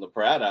Tony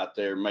LaPratte out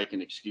there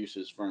making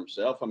excuses for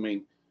himself. I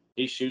mean,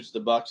 he shoots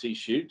the bucks he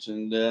shoots,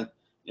 and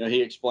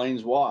he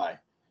explains why.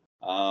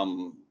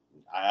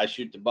 I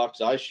shoot the bucks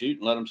I shoot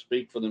and let them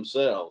speak for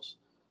themselves.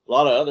 A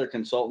lot of other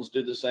consultants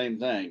do the same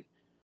thing.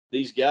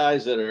 These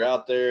guys that are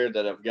out there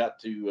that have got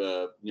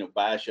to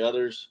bash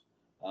others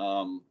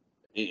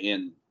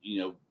and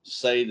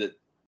say that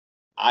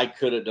I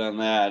could have done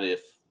that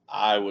if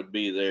I would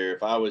be there,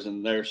 if I was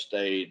in their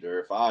state, or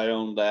if I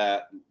owned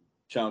that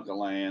chunk of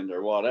land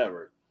or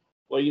whatever.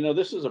 Well,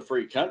 this is a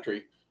free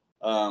country.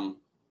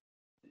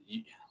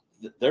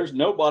 there's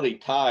nobody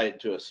tied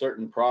to a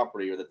certain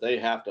property or that they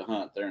have to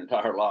hunt their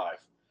entire life.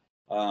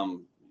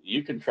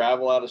 You can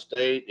travel out of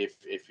state.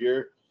 If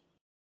you're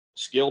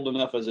skilled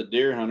enough as a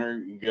deer hunter,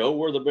 you go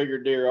where the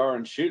bigger deer are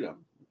and shoot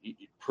them.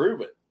 You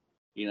prove it.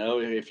 You know,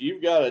 if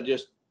you've got to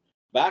just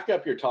back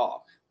up your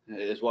talk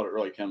is what it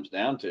really comes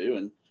down to.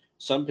 And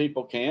some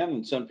people can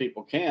and some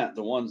people can't.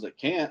 The ones that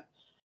can't,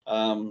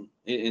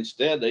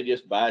 instead, they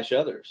just bash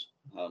others.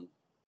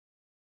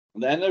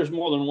 And there's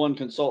more than one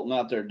consultant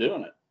out there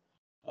doing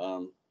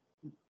it.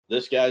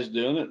 This guy's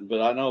doing it,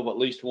 but I know of at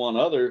least one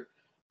other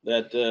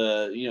that,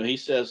 he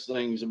says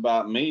things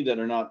about me that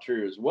are not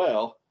true as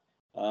well.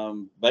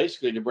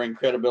 Basically to bring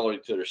credibility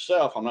to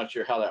themselves. I'm not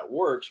sure how that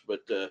works,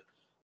 but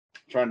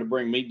trying to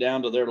bring me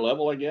down to their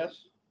level, I guess.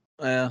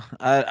 Well,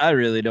 I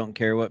really don't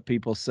care what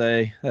people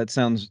say. That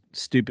sounds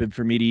stupid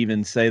for me to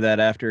even say that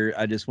after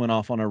I just went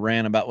off on a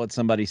rant about what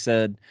somebody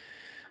said.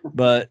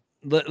 But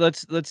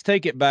let's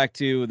take it back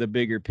to the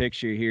bigger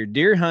picture here.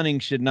 Deer hunting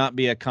should not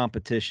be a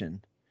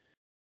competition.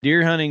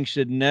 Deer hunting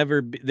should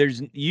never be,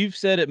 you've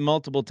said it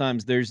multiple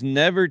times, there's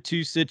never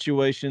two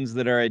situations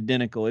that are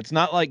identical. It's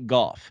not like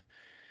golf.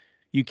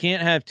 You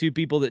can't have two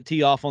people that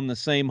tee off on the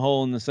same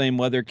hole in the same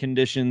weather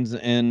conditions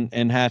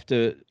and have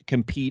to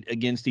compete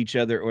against each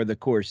other or the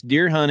course.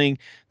 Deer hunting,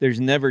 there's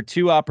never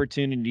two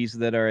opportunities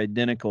that are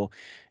identical.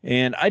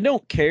 And I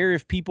don't care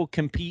if people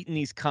compete in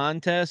these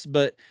contests,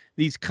 but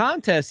these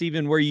contests,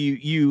 even where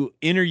you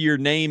enter your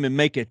name and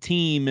make a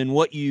team and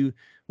what you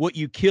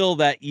kill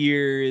that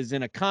year is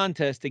in a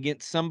contest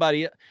against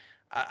somebody,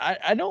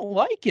 I don't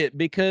like it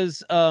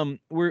because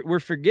we're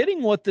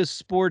forgetting what this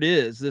sport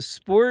is. The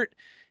sport,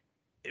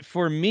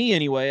 for me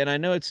anyway, and I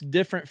know it's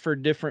different for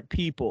different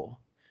people,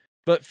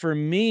 but for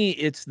me,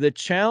 it's the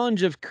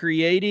challenge of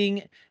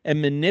creating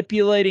and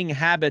manipulating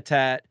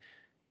habitat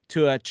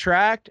to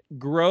attract,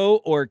 grow,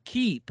 or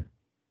keep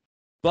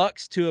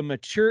bucks to a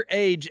mature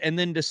age and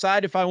then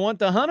decide if I want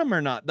to hunt them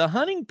or not. The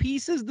hunting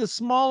piece is the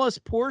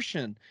smallest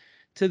portion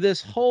to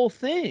this whole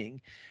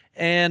thing.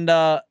 And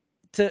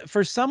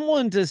for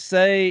someone to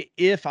say,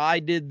 if I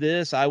did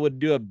this, I would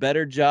do a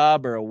better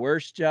job or a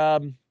worse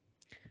job,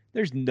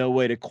 there's no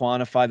way to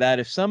quantify that.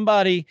 If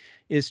somebody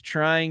is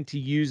trying to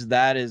use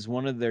that as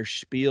one of their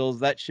spiels,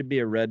 that should be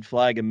a red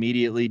flag.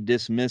 Immediately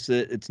dismiss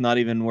it. It's not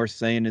even worth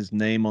saying his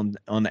name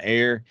on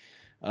air.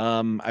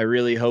 I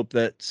really hope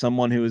that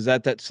someone who was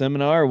at that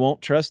seminar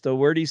won't trust a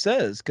word he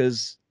says,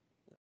 because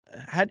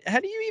how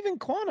do you even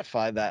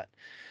quantify that?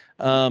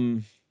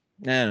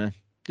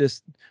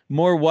 Just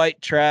more white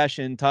trash,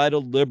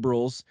 entitled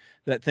liberals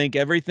that think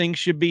everything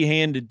should be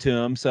handed to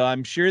them. So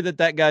I'm sure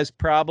that guy's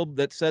problem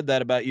that said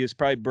that about you is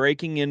probably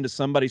breaking into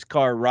somebody's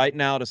car right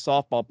now at a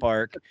softball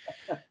park,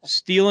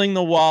 stealing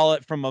the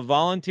wallet from a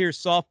volunteer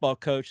softball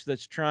coach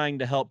that's trying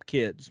to help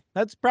kids.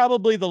 That's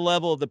probably the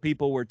level of the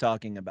people we're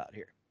talking about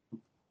here.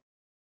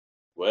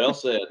 Well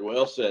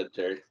said,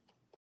 Terry.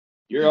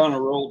 You're on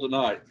a roll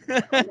tonight.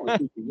 I'm gonna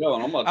keep you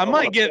going. I'm gonna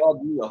prod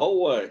you the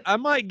whole way. I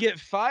might get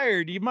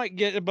fired. You might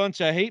get a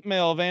bunch of hate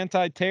mail of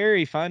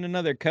anti-Terry. Find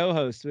another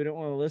co-host. We don't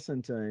want to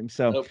listen to him.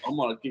 So nope, I'm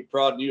gonna keep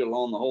prodding you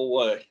along the whole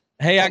way.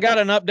 Hey, I got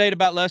an update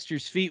about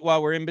Lester's Feet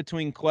while we're in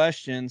between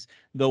questions.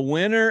 The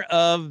winner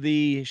of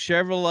the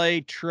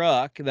Chevrolet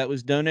truck that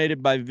was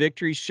donated by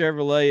Victory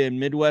Chevrolet and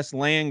Midwest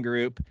Land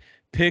Group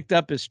picked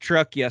up his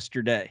truck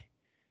yesterday.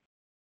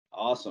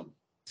 Awesome.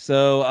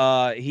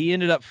 So he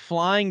ended up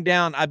flying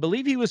down. I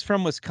believe he was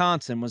from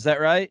Wisconsin. Was that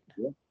right?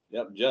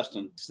 Yep,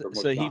 Justin.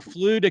 So he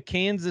flew to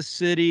Kansas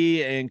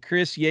City, and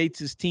Chris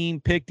Yates' team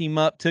picked him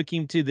up, took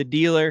him to the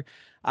dealer.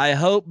 I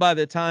hope by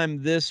the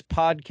time this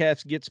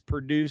podcast gets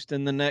produced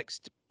in the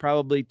next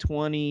probably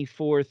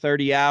 24,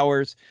 30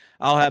 hours,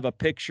 I'll have a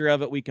picture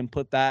of it. We can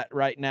put that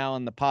right now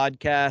on the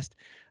podcast.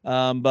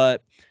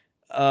 But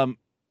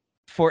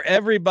for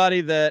everybody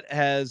that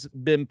has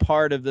been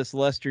part of this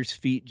Lester's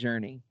Feet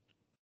journey,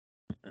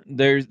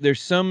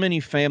 there's so many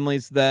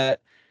families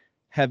that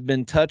have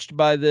been touched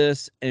by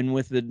this, and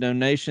with the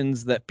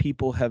donations that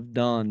people have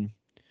done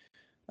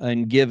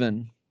and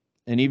given,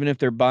 and even if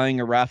they're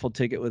buying a raffle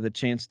ticket with a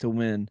chance to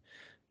win,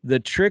 the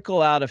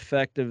trickle out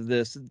effect of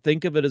this,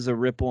 think of it as a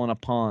ripple in a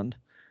pond.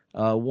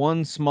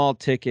 One small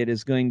ticket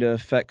is going to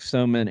affect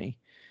so many.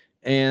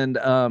 And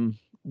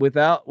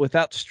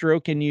without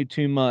stroking you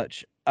too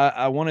much,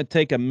 I want to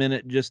take a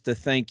minute just to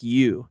thank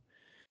you,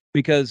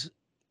 because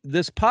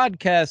this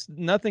podcast,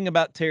 nothing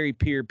about Terry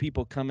Peer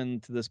people come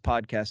into this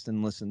podcast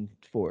and listen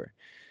for.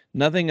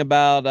 Nothing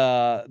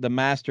about the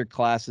master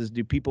classes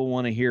do people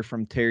want to hear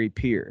from Terry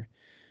Peer.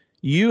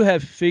 You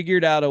have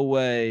figured out a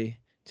way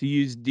to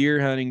use deer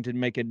hunting to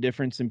make a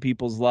difference in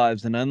people's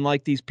lives. And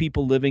unlike these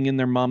people living in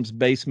their mom's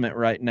basement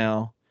right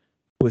now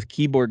with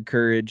keyboard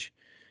courage,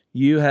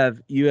 you have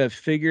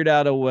figured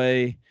out a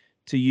way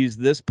to use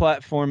this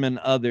platform and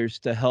others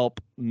to help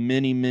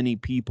many, many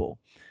people.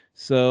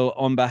 So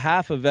on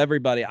behalf of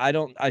everybody,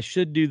 I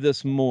should do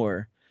this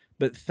more,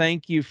 but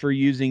thank you for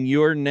using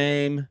your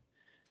name,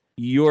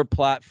 your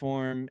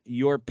platform,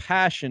 your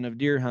passion of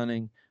deer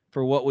hunting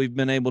for what we've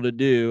been able to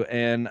do.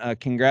 And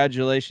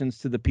congratulations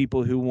to the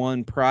people who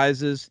won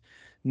prizes.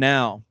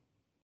 Now,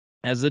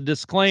 as a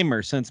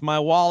disclaimer, since my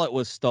wallet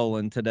was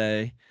stolen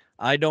today,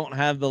 I don't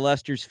have the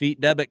Lester's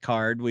Feet debit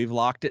card. We've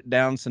locked it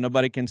down so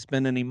nobody can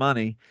spend any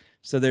money.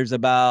 So there's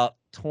about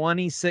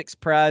 26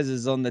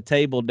 prizes on the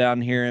table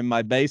down here in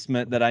my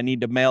basement that I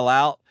need to mail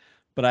out,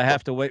 but I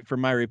have to wait for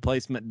my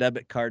replacement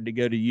debit card to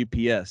go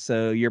to UPS.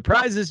 So your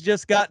prizes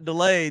just got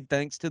delayed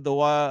thanks to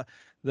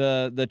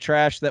the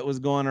trash that was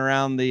going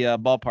around the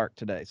ballpark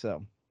today.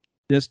 So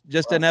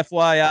just an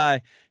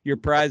FYI, your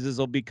prizes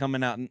will be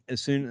coming out as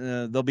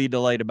soon. They'll be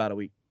delayed about a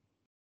week.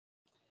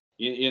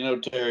 You know,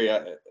 Terry,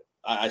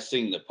 I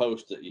seen the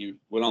post that you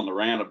went on the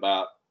rant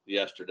about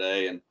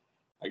yesterday, and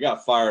I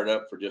got fired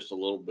up for just a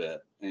little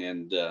bit.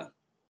 And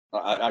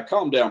I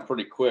calmed down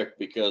pretty quick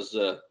because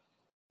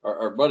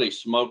our buddy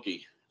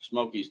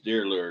Smokey's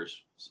Deer Lures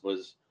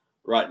was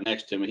right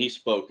next to me. He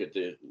spoke at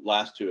the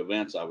last two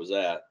events I was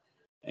at.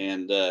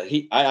 And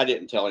I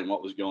didn't tell him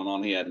what was going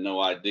on. He had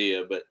no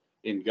idea. But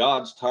in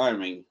God's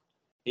timing,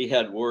 he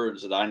had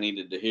words that I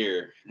needed to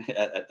hear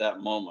at that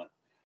moment.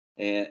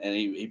 And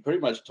he pretty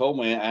much told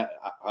me,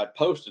 I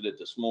posted it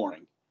this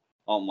morning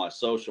on my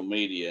social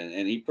media.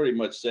 And he pretty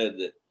much said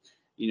that,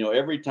 you know,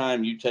 every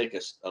time you take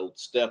a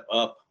step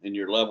up in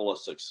your level of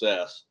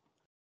success,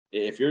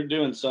 if you're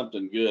doing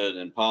something good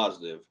and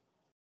positive,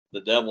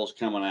 the devil's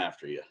coming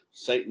after you.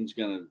 Satan's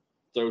going to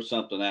throw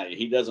something at you.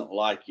 He doesn't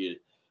like you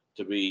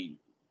to be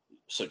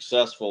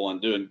successful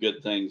and doing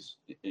good things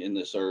in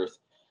this earth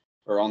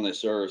or on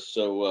this earth.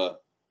 So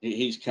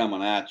he's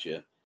coming at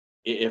you.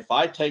 If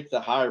I take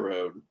the high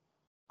road,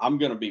 I'm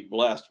going to be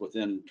blessed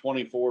within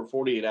 24,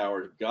 48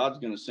 hours. God's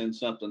going to send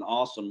something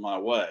awesome my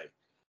way.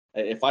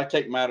 If I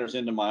take matters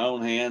into my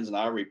own hands and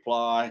I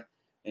reply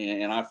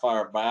and I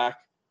fire back,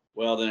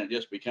 well, then it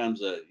just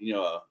becomes a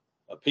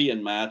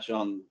peeing match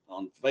on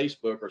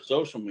Facebook or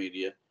social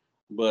media.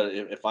 But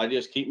if I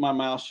just keep my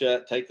mouth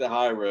shut, take the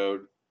high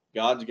road,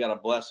 God's got a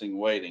blessing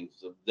waiting.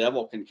 So the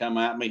devil can come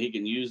at me. He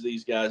can use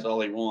these guys all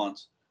he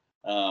wants.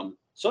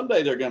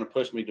 Someday they're going to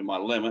push me to my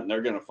limit, and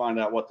they're going to find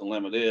out what the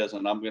limit is,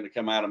 and I'm going to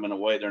come at them in a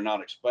way they're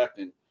not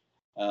expecting.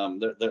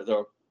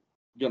 They're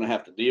going to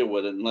have to deal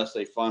with it unless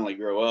they finally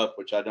grow up,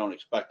 which I don't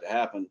expect to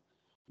happen.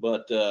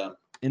 But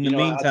in the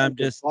meantime,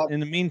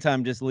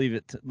 just leave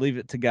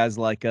it to guys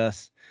like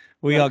us.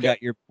 We all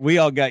got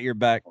your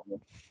back.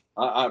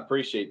 I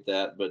appreciate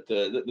that, but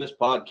this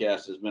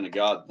podcast has been a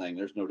God thing.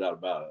 There's no doubt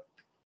about it.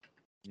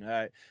 All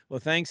right. Well,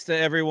 thanks to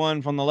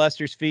everyone from the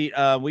Lester's Feet.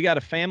 We got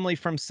a family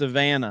from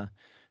Savannah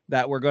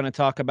that we're going to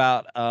talk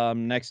about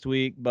next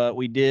week. But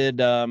we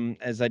did,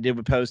 as I did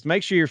with post,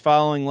 make sure you're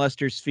following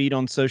Lester's Feet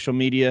on social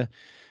media.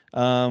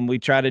 We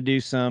try to do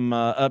some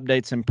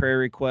updates and prayer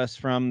requests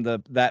from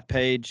that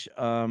page.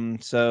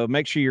 So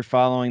make sure you're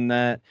following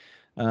that.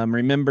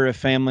 Remember a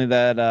family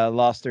that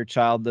lost their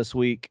child this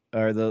week,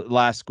 or the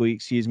last week,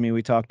 excuse me.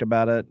 We talked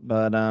about it,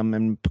 but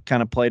and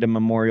kind of played a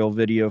memorial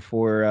video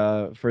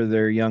for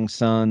their young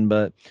son.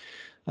 But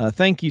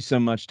thank you so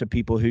much to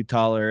people who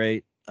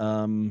tolerate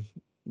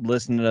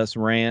listening to us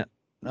rant.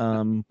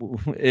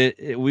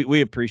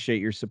 We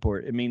appreciate your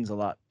support. It means a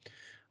lot.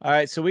 All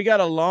right, so we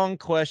got a long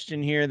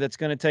question here that's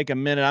going to take a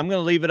minute. I'm going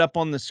to leave it up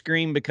on the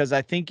screen because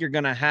I think you're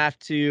going to have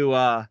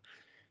to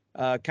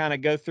kind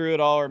of go through it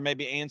all, or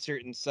maybe answer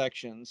it in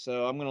sections.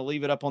 So I'm going to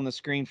leave it up on the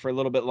screen for a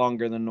little bit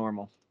longer than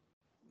normal.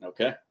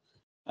 Okay.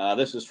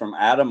 This is from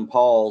Adam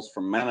Pauls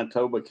from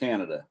Manitoba,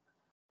 Canada.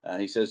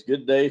 He says,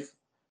 "Good day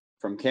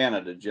from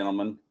Canada,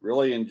 gentlemen.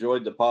 Really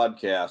enjoyed the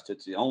podcast.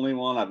 It's the only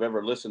one I've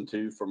ever listened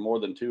to for more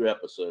than 2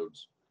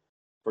 episodes.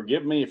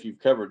 Forgive me if you've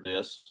covered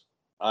this.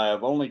 I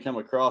have only come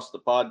across the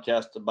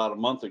podcast about a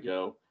month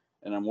ago,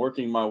 and I'm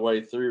working my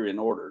way through in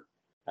order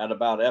at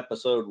about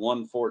episode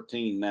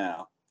 114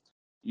 now.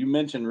 You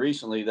mentioned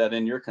recently that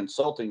in your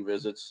consulting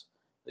visits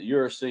that you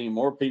are seeing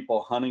more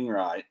people hunting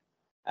right,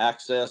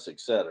 access,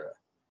 etc.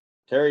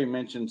 Terry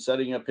mentioned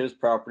setting up his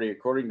property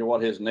according to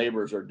what his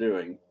neighbors are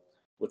doing,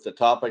 with the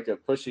topic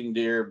of pushing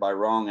deer by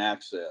wrong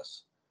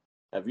access.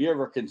 Have you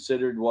ever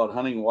considered what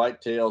hunting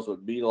whitetails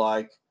would be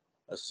like,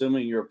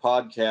 assuming your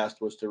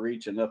podcast was to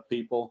reach enough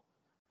people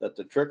that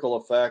the trickle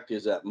effect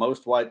is that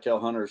most whitetail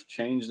hunters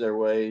change their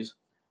ways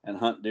and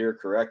hunt deer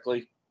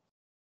correctly?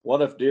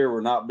 What if deer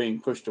were not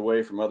being pushed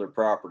away from other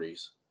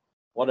properties?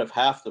 What if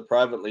half the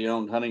privately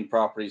owned hunting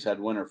properties had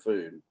winter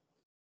food?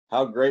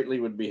 How greatly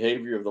would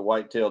behavior of the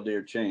whitetail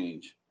deer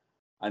change?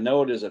 I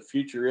know it is a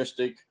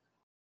futuristic,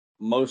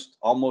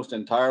 almost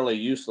entirely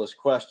useless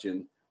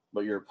question,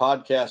 but your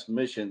podcast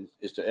mission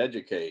is to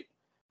educate.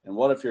 And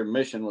what if your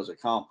mission was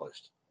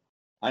accomplished?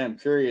 I am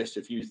curious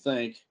if you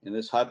think, in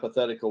this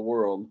hypothetical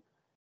world,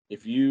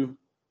 if you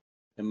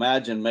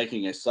imagine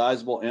making a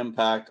sizable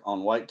impact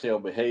on whitetail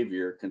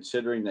behavior,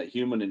 considering that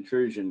human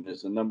intrusion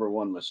is the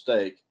 #1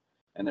 mistake,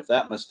 and if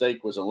that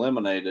mistake was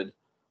eliminated,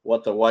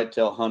 what the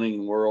whitetail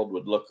hunting world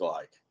would look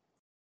like.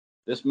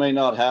 This may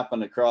not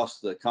happen across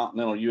the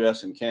continental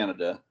U.S. and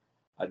Canada.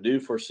 I do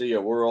foresee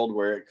a world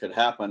where it could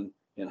happen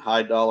in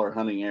high-dollar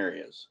hunting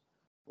areas.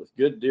 With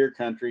good deer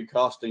country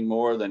costing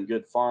more than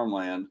good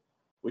farmland,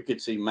 we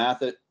could see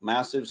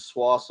massive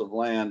swaths of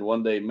land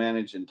one day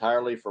managed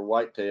entirely for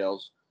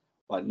whitetails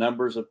by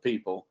numbers of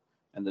people,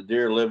 and the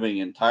deer living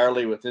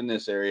entirely within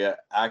this area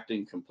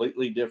acting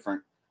completely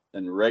different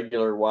than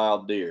regular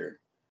wild deer.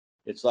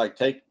 It's like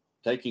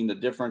taking the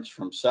difference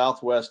from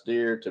Southwest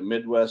deer to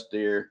Midwest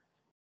deer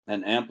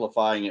and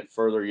amplifying it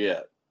further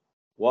yet.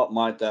 What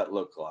might that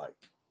look like?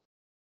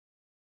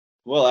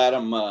 Well,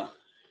 Adam,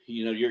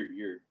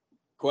 your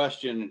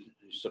question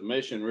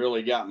submission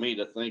really got me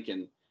to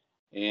thinking.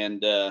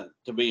 And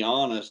to be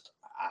honest,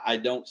 I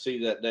don't see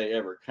that day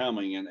ever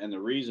coming. And the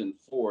reason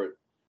for it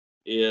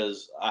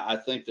is I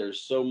think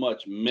there's so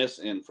much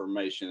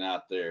misinformation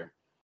out there.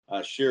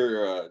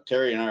 Sure,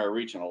 Terry and I are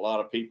reaching a lot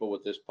of people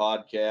with this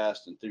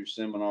podcast and through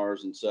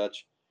seminars and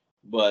such,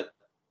 but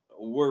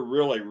we're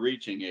really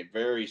reaching a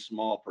very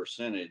small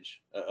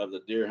percentage of the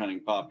deer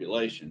hunting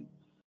population.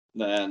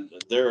 And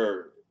there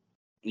are,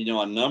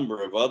 a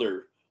number of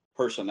other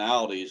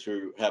personalities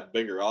who have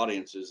bigger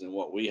audiences than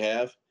what we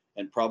have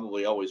and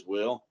probably always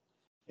will.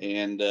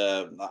 And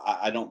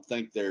I don't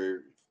think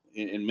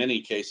in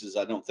many cases,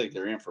 I don't think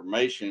their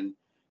information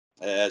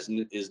is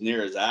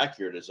near as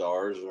accurate as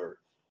ours, or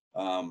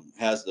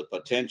has the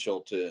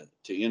potential to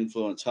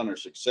influence hunter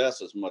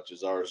success as much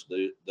as ours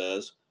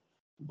does.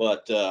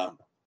 But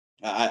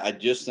I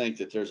just think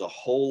that there's a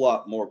whole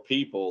lot more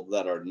people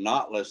that are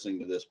not listening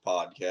to this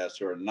podcast,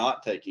 who are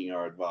not taking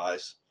our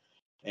advice,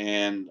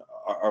 and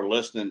are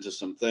listening to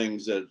some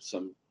things that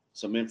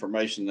some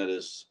information that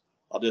is,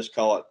 I'll just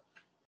call it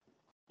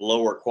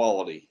lower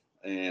quality,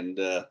 and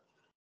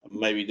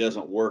maybe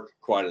doesn't work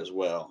quite as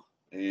well.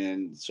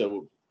 And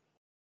so,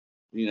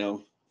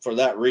 for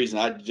that reason,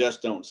 I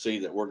just don't see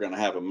that we're going to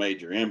have a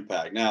major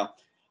impact. Now,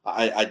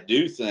 I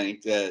do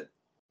think that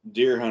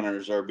deer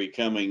hunters are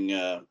becoming,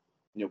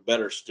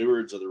 better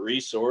stewards of the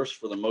resource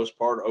for the most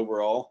part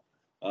overall.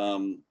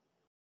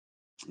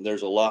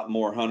 There's a lot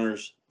more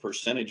hunters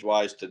percentage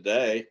wise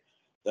today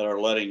that are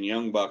letting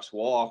young bucks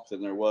walk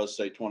than there was,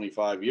 say,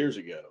 25 years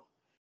ago.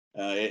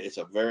 It's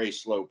a very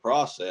slow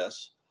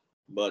process,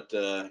 but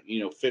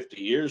 50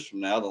 years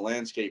from now, the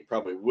landscape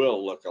probably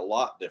will look a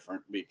lot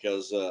different,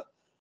 because the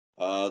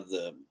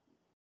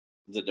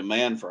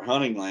demand for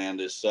hunting land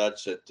is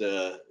such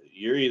that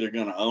you're either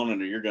going to own it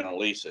or you're going to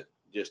lease it.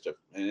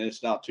 And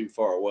it's not too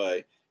far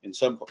away. In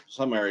some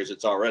areas,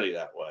 it's already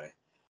that way.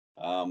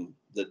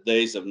 The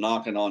days of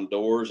knocking on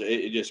doors,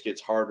 it just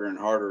gets harder and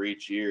harder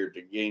each year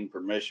to gain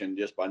permission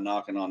just by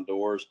knocking on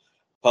doors.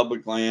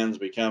 Public lands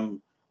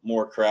become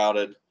more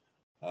crowded.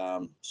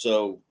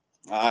 So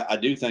I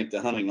do think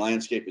the hunting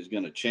landscape is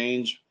going to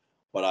change,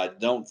 but I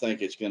don't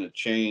think it's going to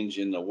change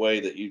in the way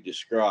that you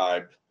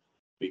described,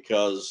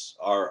 because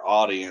our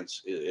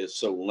audience is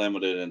so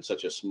limited and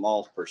such a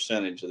small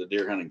percentage of the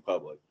deer hunting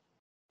public.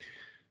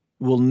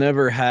 We'll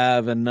never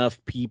have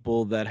enough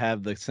people that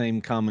have the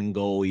same common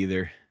goal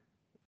either.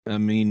 I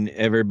mean,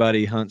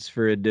 everybody hunts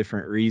for a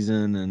different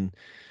reason, and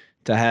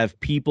to have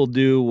people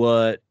do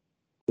what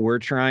we're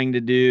trying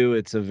to do,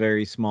 it's a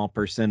very small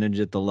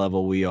percentage at the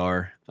level we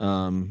are.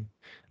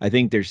 I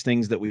think there's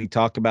things that we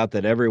talk about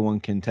that everyone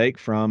can take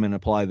from and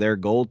apply their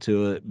goal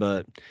to it.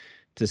 But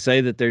to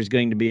say that there's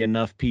going to be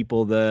enough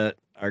people that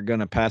are going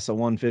to pass a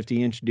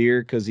 150-inch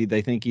deer because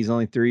they think he's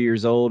only 3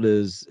 years old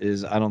is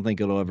I don't think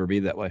it'll ever be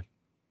that way.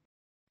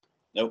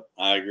 Nope,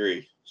 I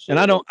agree. So,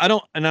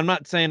 and I'm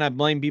not saying I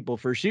blame people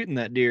for shooting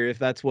that deer if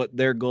that's what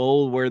their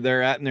goal, where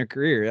they're at in their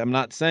career. I'm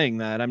not saying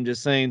that. I'm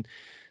just saying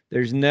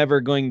there's never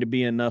going to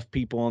be enough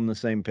people on the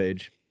same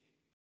page.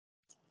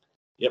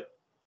 Yep.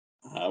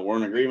 We're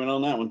in agreement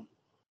on that one.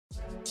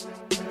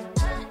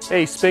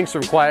 Hey, Spinks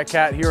from Quiet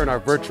Cat here in our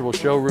virtual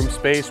showroom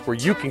space, where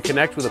you can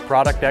connect with a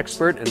product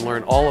expert and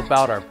learn all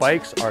about our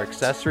bikes, our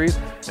accessories,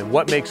 and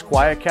what makes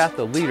Quiet Cat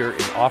the leader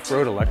in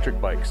off-road electric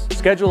bikes.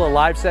 Schedule a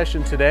live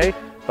session today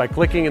by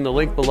clicking in the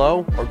link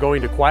below or going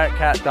to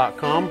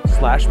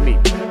quietcat.com/meet.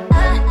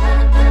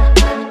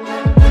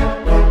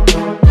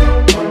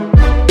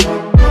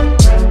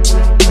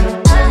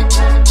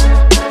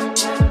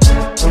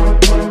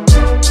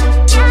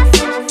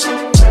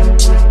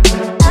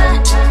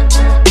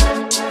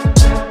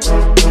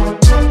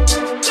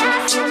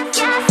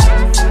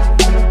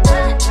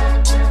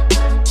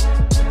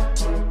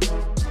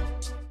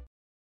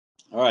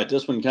 All right,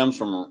 this one comes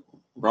from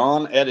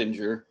Ron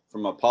Edinger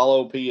from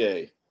Apollo, PA.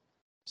 It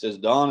says,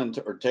 Don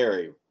or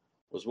Terry,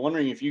 was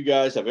wondering if you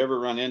guys have ever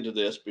run into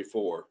this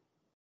before.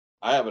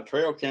 I have a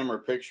trail camera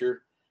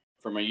picture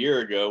from a year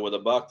ago with a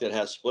buck that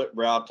has split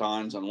brow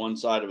tines on one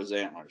side of his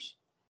antlers.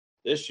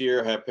 This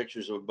year, I have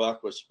pictures of a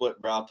buck with split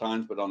brow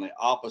tines, but on the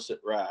opposite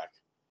rack.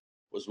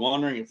 Was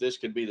wondering if this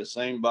could be the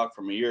same buck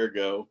from a year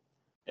ago.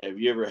 Have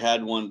you ever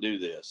had one do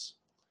this?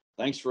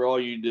 Thanks for all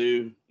you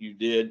do. You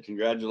did.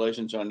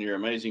 Congratulations on your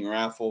amazing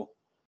raffle.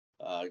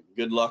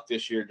 Good luck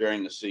this year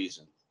during the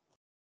season.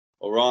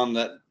 Well, Ron,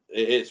 that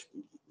it's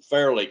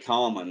fairly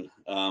common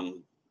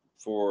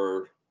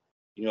for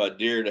a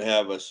deer to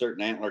have a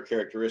certain antler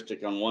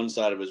characteristic on one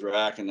side of his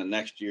rack, and the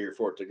next year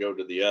for it to go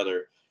to the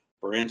other.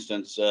 For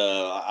instance,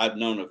 I've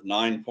known of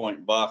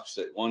 9-point bucks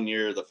that one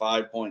year the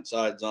 5-point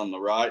side's on the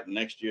right, and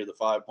next year the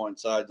 5-point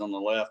side's on the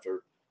left,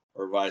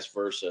 or vice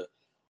versa.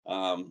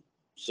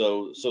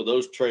 So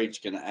those traits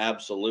can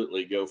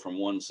absolutely go from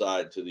one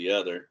side to the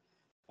other.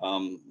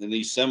 In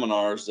these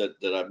seminars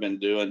that I've been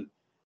doing,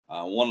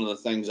 one of the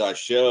things I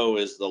show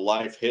is the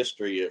life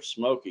history of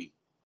Smokey.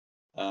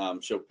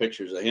 Show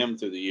pictures of him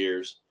through the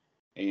years,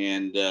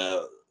 and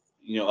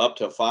up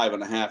to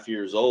 5.5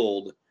 years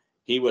old,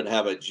 he would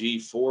have a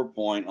G4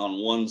 point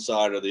on one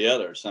side or the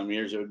other. Some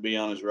years it would be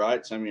on his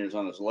right, some years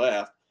on his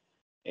left.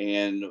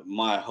 And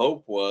my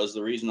hope was,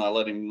 the reason I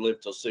let him live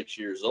till 6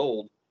 years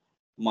old,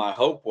 my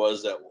hope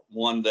was that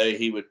one day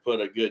he would put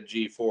a good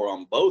G4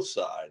 on both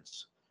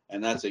sides.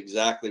 And that's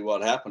exactly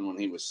what happened when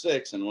he was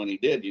 6. And when he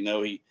did,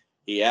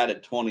 he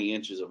added 20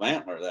 inches of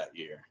antler that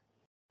year.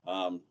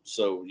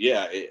 So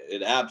yeah,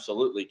 it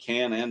absolutely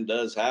can and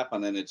does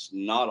happen. And it's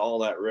not all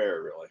that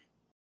rare, really.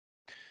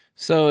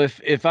 So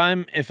if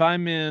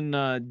I'm in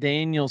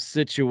Daniel's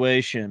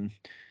situation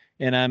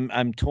and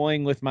I'm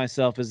toying with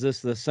myself, is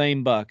this the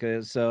same buck?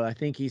 So I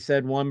think he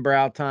said one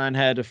brow tine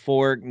had a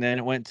fork and then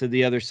it went to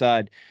the other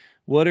side.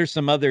 What are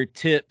some other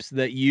tips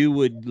that you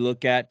would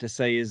look at to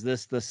say, is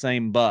this the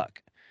same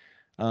buck?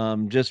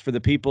 Just for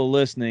the people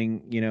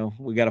listening,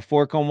 we got a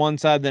fork on one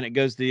side, then it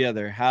goes to the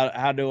other.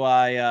 How do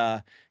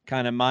I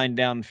kind of mine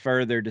down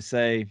further to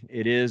say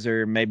it is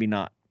or maybe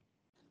not?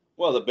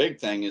 Well, the big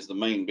thing is the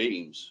main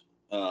beams.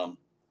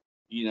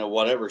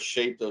 Whatever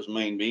shape those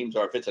main beams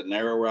are, if it's a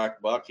narrow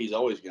rack buck, he's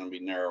always going to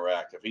be narrow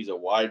rack. If he's a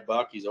wide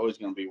buck, he's always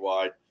going to be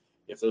wide.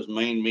 If those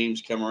main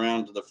beams come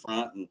around to the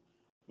front and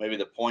maybe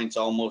the points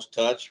almost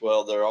touch,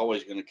 well, they're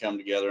always going to come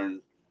together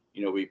and,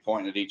 be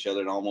pointing at each other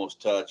and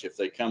almost touch. If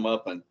they come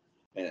up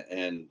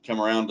and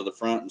come around to the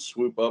front and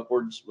swoop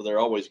upwards, well, they're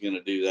always going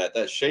to do that.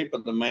 That shape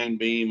of the main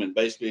beam and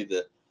basically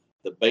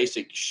the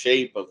basic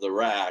shape of the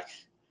rack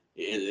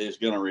is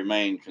going to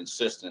remain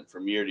consistent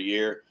from year to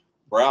year.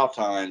 Brow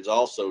tines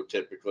also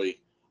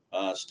typically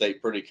stay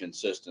pretty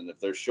consistent. If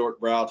they're short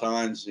brow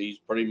tines, he's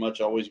pretty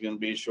much always going to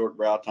be a short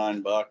brow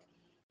tine buck.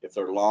 If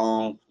they're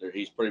long,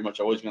 he's pretty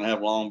much always going to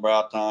have long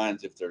brow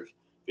tines. If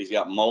he's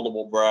got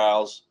multiple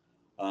brows.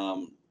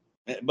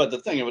 But the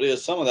thing of it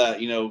is, some of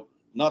that,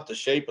 not the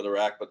shape of the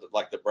rack, but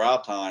like the brow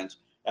tines,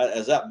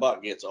 as that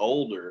buck gets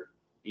older,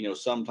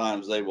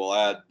 sometimes they will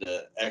add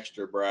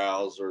extra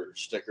brows or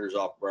stickers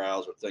off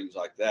brows or things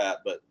like that.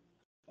 But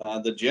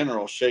the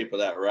general shape of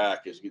that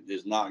rack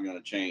is not going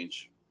to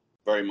change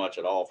very much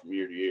at all from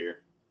year to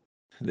year.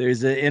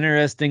 There's an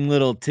interesting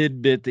little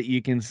tidbit that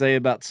you can say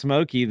about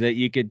Smokey that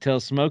you could tell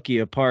Smokey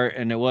apart,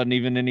 and it wasn't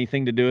even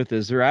anything to do with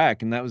his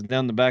rack, and that was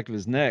down the back of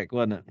his neck,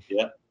 wasn't it?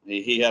 Yeah,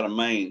 he had a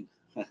mane.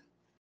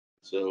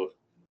 So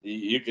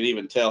you could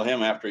even tell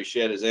him after he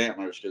shed his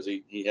antlers, because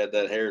he had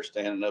that hair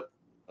standing up,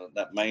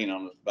 that mane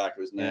on the back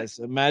of his neck. Yes,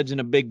 imagine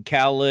a big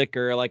cowlick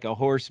or like a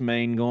horse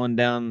mane going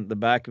down the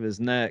back of his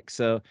neck.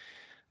 So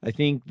I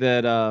think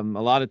that a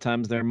lot of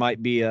times there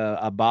might be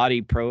a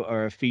body pro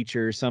or a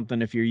feature or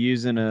something. If you're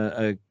using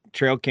a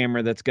trail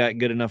camera that's got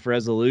good enough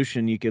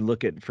resolution, you could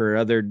look at for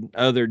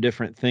other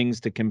different things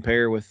to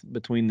compare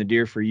between the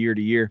deer for year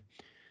to year.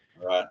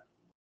 Right.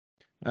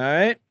 All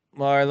right.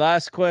 Well, our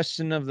last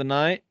question of the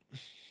night.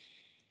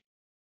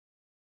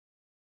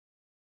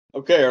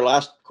 Okay, our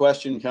last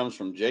question comes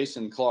from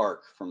Jason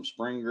Clark from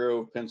Spring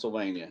Grove,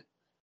 Pennsylvania.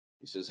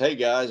 He says, "Hey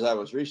guys, I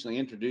was recently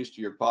introduced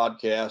to your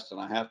podcast and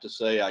I have to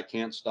say I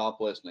can't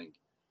stop listening.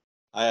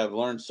 I have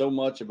learned so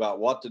much about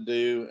what to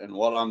do and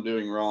what I'm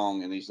doing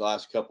wrong in these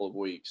last couple of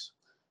weeks.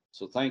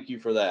 So thank you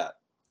for that.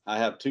 I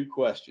have 2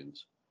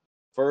 questions.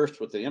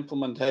 First, with the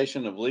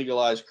implementation of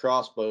legalized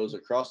crossbows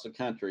across the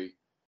country,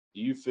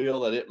 do you feel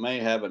that it may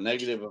have a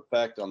negative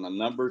effect on the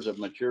numbers of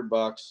mature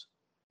bucks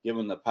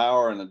given the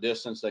power and the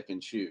distance they can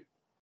shoot?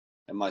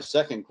 And my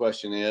second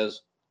question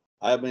is,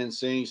 I've been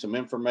seeing some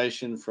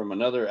information from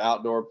another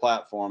outdoor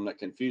platform that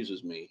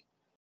confuses me.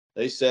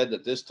 They said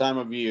that this time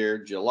of year,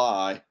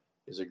 July,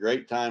 is a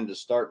great time to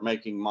start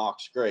making mock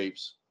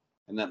scrapes,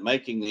 and that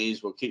making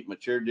these will keep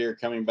mature deer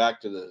coming back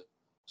to the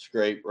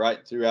scrape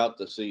right throughout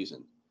the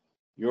season.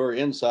 Your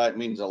insight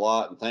means a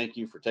lot, and thank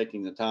you for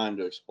taking the time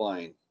to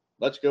explain.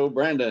 Let's go,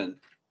 Brandon."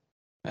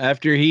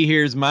 After he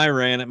hears my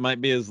rant, it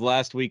might be his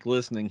last week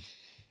listening.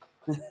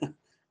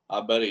 I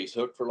bet he's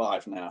hooked for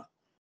life now.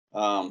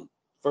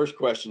 First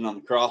question on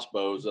the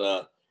crossbows.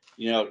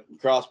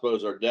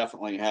 Crossbows are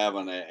definitely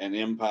having an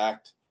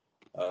impact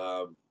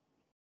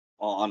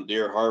on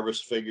deer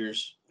harvest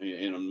figures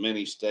in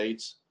many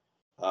states.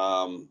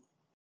 The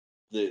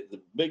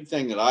big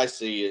thing that I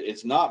see,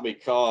 it's not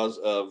because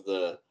of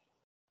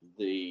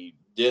the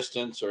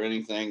distance or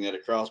anything that a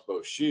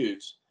crossbow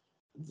shoots.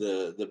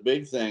 The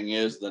big thing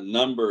is the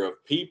number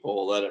of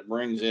people that it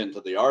brings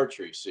into the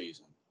archery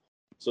season.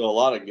 So a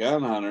lot of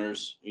gun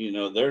hunters,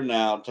 they're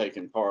now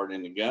taking part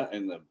in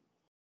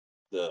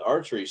the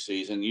archery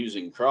season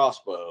using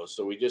crossbows.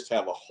 So we just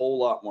have a whole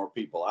lot more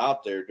people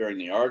out there during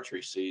the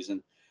archery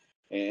season,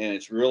 and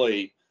it's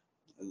really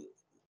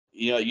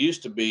it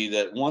used to be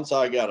that once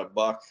I got a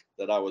buck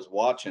that I was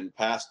watching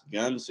past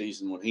gun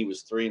season when he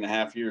was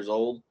 3.5 years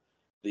old,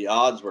 the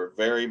odds were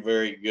very,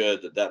 very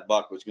good that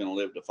buck was going to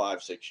live to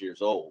 5, 6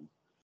 years old.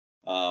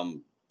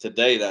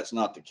 Today, that's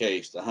not the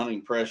case. The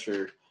hunting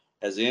pressure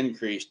has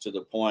increased to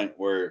the point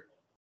where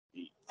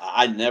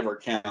I never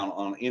count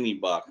on any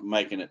buck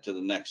making it to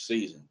the next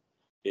season.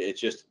 It's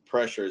just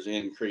pressure has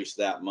increased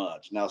that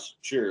much. Now,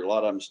 sure, a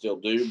lot of them still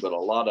do, but a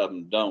lot of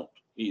them don't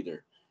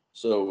either.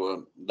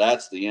 So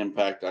that's the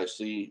impact I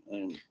see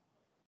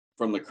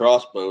from the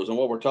crossbows. And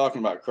what we're talking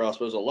about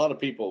crossbows, a lot of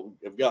people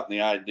have gotten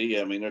the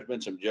idea. I mean, there's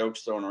been some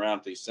jokes thrown around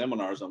at these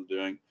seminars I'm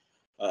doing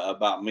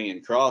about me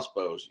and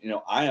crossbows.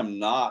 I am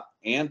not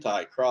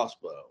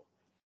anti-crossbow.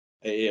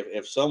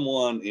 If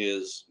someone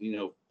is,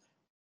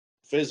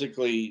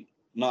 physically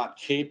not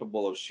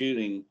capable of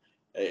shooting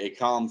a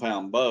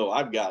compound bow,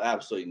 I've got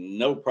absolutely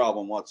no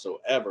problem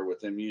whatsoever with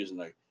them using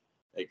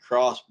a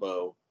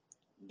crossbow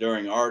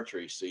during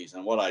archery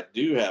season. What I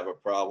do have a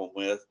problem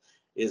with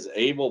is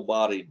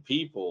able-bodied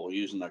people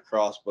using a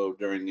crossbow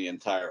during the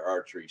entire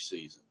archery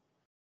season.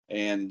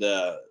 And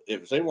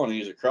if they want to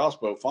use a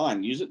crossbow,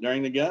 fine, use it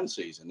during the gun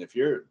season. If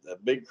you're a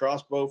big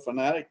crossbow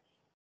fanatic,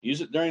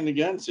 use it during the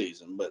gun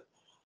season. But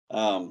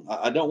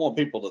I don't want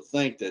people to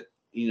think that,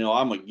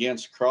 I'm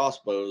against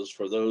crossbows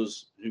for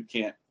those who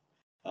can't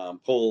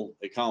pull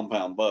a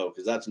compound bow,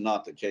 because that's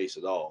not the case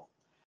at all.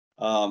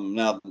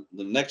 Now,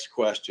 the next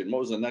question,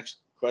 what was the next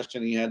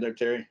question you had there,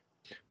 Terry?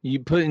 You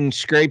putting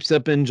scrapes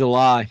up in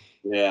July.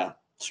 Yeah,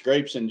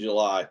 scrapes in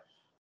July.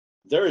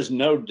 There is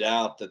no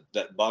doubt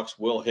that bucks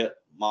will hit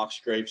mock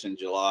scrapes in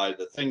July.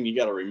 The thing you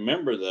got to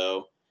remember,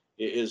 though,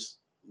 is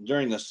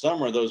during the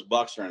summer, those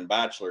bucks are in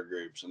bachelor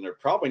groups, and they're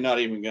probably not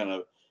even going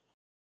to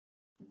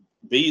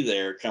be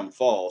there come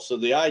fall. So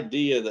the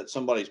idea that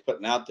somebody's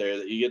putting out there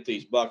that you get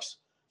these bucks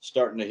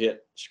starting to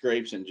hit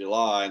scrapes in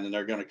July and then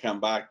they're going to come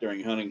back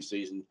during hunting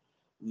season,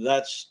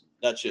 that's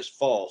just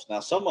false. Now,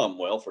 some of them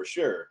will for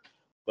sure,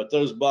 but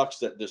those bucks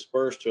that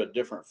disperse to a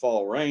different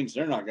fall range,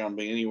 they're not going to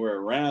be anywhere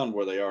around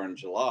where they are in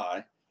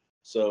July.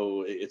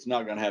 So it's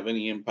not going to have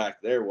any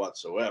impact there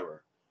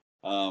whatsoever.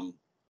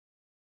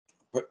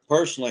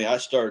 Personally, I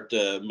start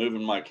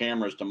moving my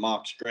cameras to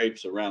mock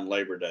scrapes around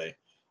Labor Day.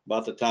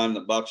 About the time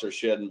the bucks are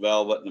shedding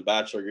velvet and the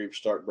bachelor groups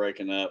start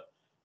breaking up,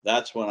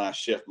 that's when I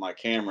shift my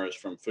cameras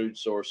from food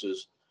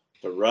sources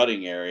to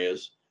rutting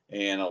areas.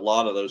 And a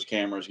lot of those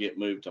cameras get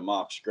moved to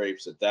mock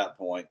scrapes at that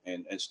point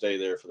and stay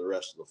there for the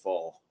rest of the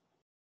fall.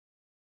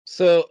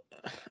 So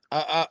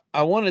I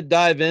want to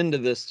dive into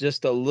this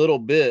just a little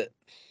bit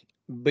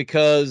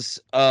because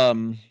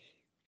the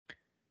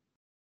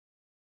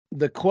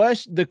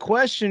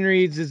question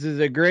reads, is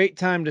it a great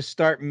time to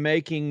start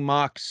making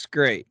mock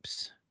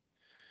scrapes?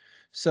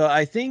 So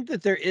I think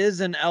that there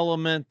is an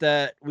element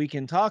that we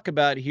can talk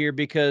about here,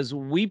 because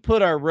we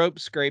put our rope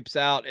scrapes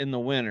out in the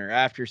winter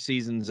after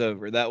season's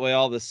over. That way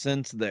all the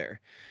scent's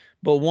there.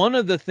 But one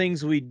of the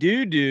things we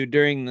do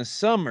during the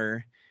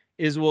summer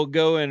is we'll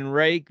go and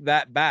rake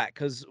that back,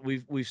 because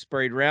we've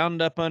sprayed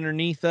Roundup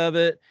underneath of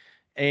it,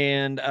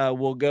 and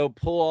we'll go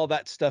pull all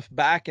that stuff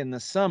back in the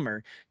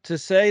summer. To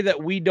say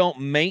that we don't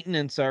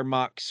maintenance our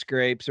mock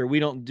scrapes or we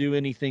don't do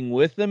anything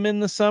with them in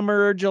the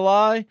summer or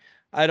July,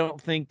 I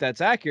don't think that's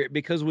accurate,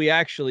 because we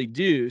actually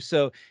do.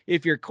 So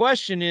if your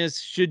question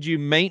is, should you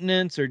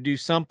maintenance or do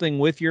something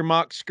with your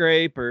mock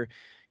scrape, or,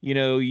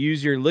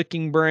 use your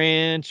licking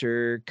branch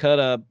or cut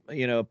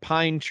a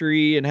pine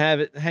tree and have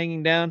it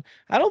hanging down,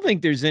 I don't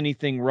think there's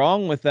anything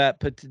wrong with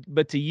that.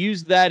 But to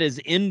use that as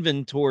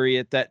inventory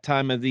at that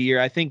time of the year,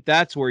 I think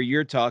that's where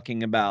you're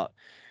talking about.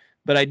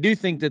 But I do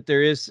think that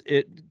there is,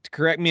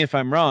 correct me if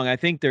I'm wrong, I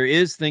think there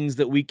is things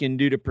that we can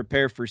do to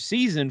prepare for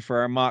season for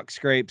our mock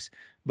scrapes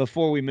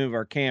before we move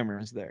our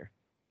cameras there.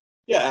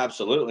 Yeah,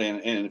 absolutely.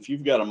 And if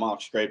you've got a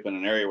mock scrape in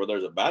an area where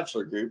there's a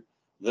bachelor group,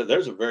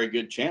 there's a very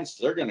good chance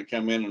they're going to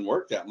come in and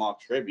work that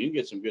mock scrape. You can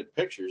get some good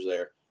pictures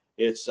there.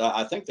 It's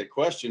I think the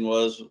question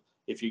was,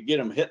 if you get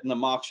them hitting the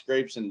mock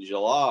scrapes in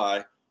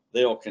July,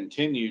 they'll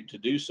continue to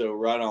do so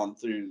right on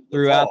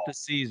throughout the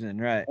season,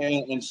 right?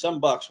 And some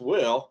bucks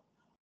will,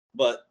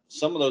 but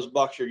some of those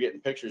bucks you're getting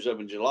pictures of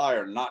in July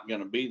are not going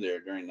to be there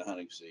during the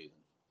hunting season.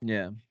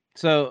 Yeah.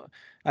 So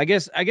I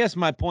guess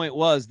my point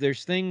was,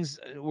 there's things,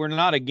 we're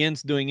not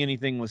against doing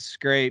anything with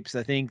scrapes.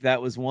 I think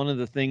that was one of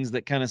the things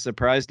that kind of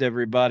surprised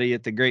everybody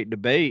at the great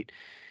debate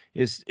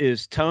is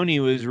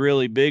Tony was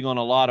really big on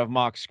a lot of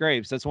mock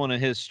scrapes. That's one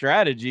of his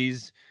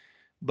strategies,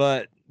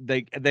 but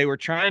they were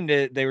trying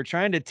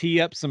to tee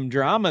up some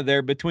drama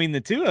there between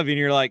the two of you. And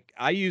you're like,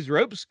 I use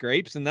rope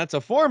scrapes, and that's a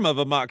form of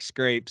a mock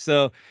scrape.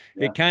 So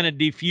yeah, it kind of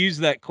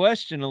diffused that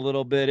question a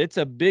little bit. It's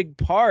a big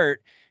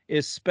part,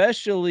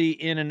 especially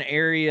in an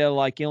area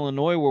like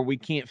Illinois where we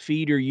can't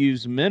feed or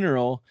use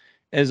mineral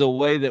as a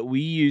way that we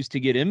use to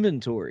get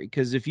inventory.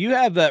 Because if you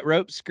have that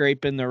rope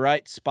scrape in the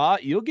right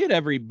spot, you'll get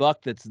every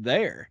buck that's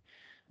there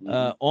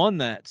on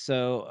that.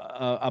 So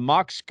a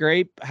mock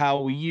scrape,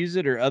 how we use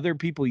it or other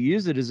people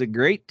use it, is a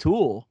great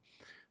tool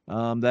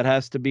that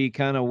has to be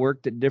kind of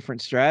worked at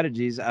different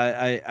strategies.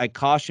 I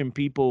caution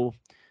people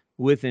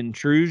with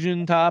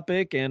intrusion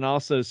topic and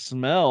also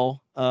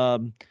smell.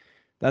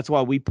 That's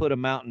why we put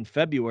them out in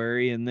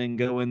February and then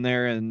go in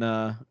there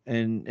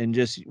and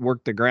just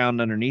work the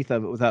ground underneath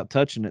of it without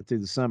touching it through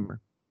the summer.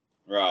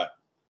 Right.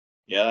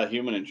 Yeah, that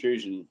human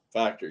intrusion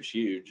factor is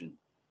huge, and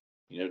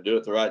do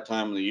it the right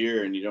time of the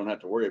year, and you don't have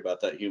to worry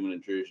about that human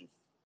intrusion.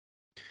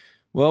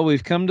 Well,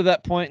 we've come to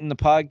that point in the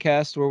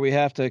podcast where we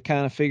have to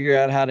kind of figure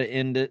out how to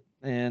end it.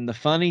 And the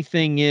funny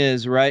thing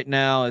is, right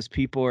now, as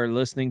people are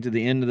listening to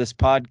the end of this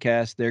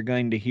podcast, they're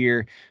going to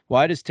hear,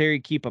 why does Terry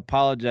keep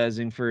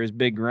apologizing for his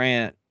big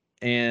rant?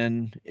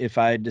 And if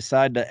I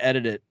decide to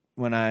edit it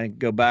when I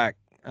go back,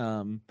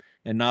 and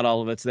not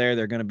all of it's there,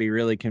 they're going to be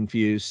really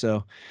confused.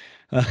 So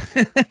I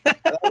think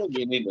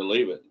you need to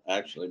leave it,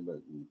 actually,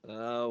 but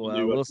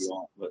we'll see.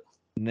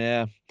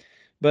 Yeah.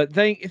 But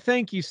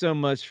thank you so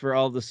much for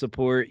all the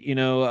support.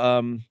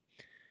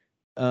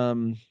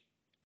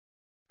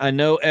 I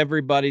know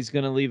everybody's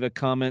going to leave a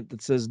comment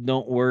that says,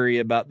 don't worry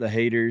about the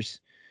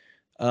haters.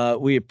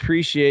 We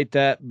appreciate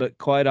that, but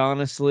quite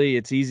honestly,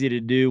 it's easy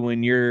to do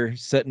when you're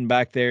sitting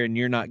back there and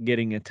you're not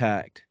getting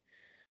attacked.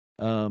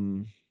 That's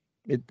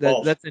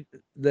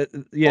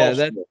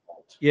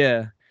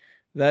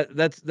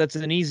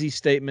an easy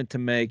statement to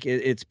make.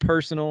 It's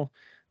personal.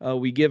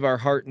 We give our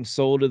heart and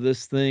soul to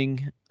this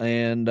thing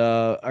and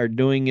are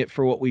doing it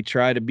for what we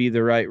try to be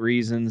the right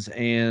reasons.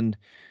 And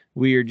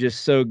we are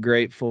just so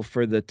grateful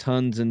for the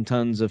tons and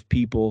tons of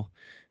people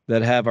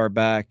that have our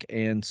back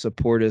and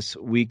support us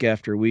week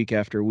after week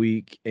after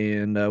week.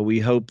 And we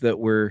hope that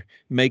we're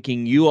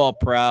making you all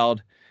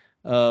proud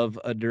of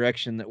a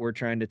direction that we're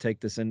trying to take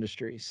this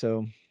industry.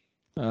 So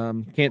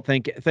can't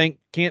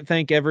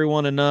thank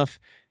everyone enough,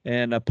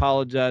 and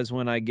apologize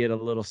when I get a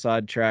little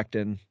sidetracked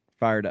and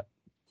fired up.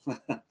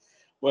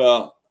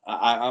 Well,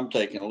 I'm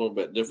taking a little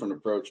bit different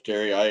approach,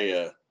 Terry.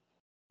 I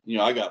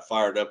got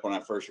fired up when I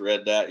first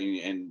read that,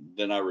 and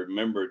then I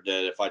remembered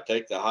that if I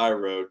take the high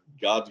road,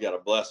 God's got a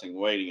blessing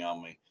waiting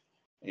on me.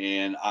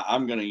 And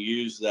I'm going to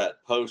use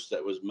that post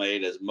that was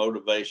made as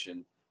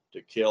motivation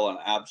to kill an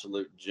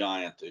absolute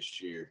giant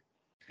this year.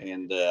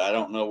 And I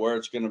don't know where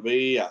it's going to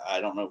be. I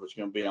don't know if it's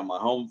going to be on my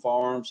home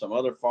farm, some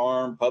other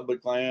farm,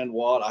 public land,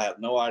 what. I have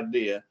no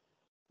idea.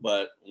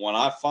 But when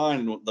I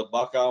find the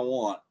buck I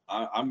want,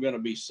 I'm going to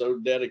be so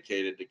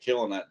dedicated to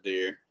killing that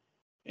deer.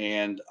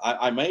 And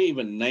I may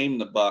even name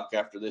the buck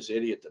after this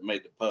idiot that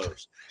made the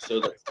post, so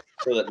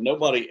that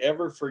nobody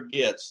ever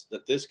forgets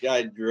that this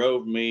guy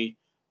drove me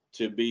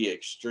to be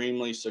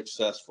extremely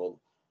successful.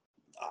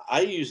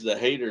 I use the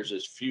haters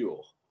as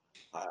fuel.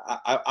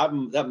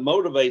 That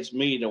motivates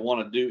me to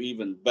want to do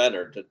even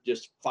better, to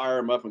just fire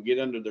them up and get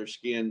under their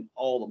skin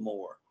all the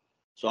more.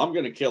 So I'm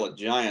going to kill a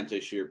giant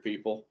this year,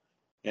 people.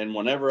 And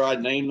whenever I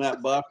name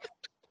that buck,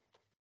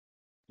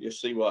 you'll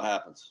see what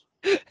happens.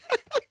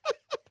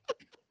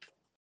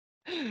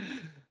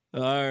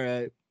 All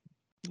right.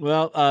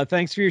 Well,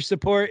 thanks for your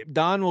support.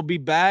 Don will be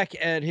back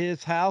at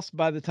his house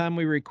by the time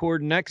we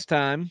record next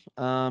time.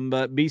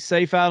 But be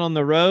safe out on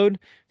the road.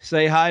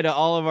 Say hi to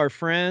all of our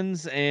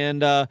friends.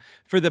 And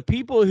for the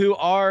people who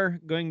are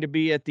going to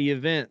be at the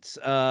events,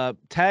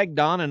 tag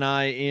Don and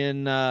I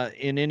in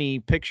any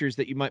pictures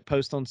that you might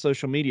post on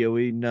social media.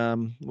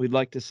 We'd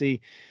like to see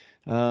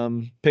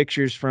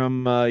pictures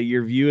from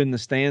your view in the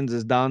stands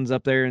as Don's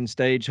up there in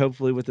stage,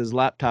 hopefully with his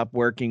laptop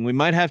working. We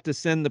might have to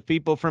send the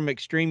people from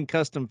Extreme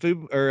Custom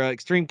Food or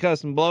Extreme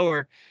Custom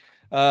Blower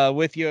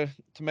with you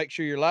to make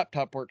sure your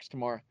laptop works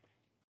tomorrow.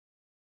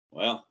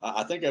 Well,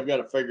 I think I've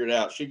got it figured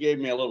out. She gave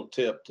me a little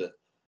tip to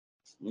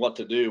what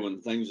to do when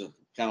things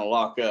kind of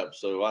lock up,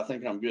 so I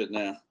think I'm good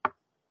now.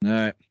 All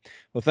right.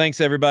 Well,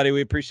 thanks everybody.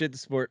 We appreciate the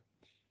support.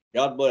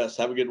 God bless.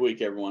 Have a good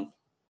week, everyone.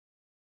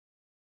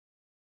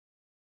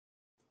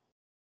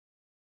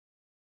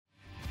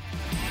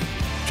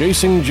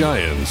 Chasing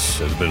Giants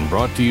has been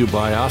brought to you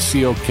by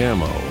Osseo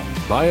Camo,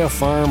 Via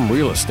Farm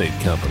Real Estate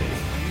Company,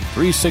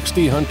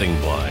 360 Hunting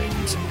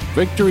Blinds,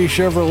 Victory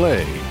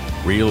Chevrolet,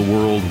 Real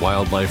World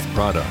Wildlife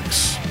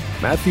Products,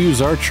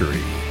 Matthews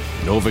Archery,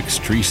 Novix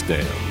Tree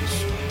Stands,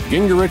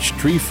 Gingerich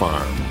Tree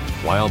Farm,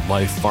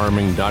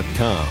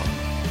 WildlifeFarming.com,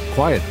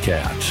 Quiet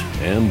Cat,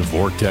 and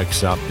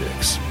Vortex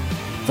Optics.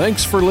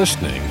 Thanks for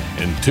listening,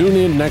 and tune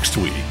in next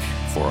week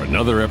for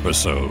another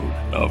episode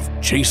of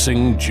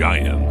Chasing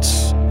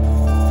Giants.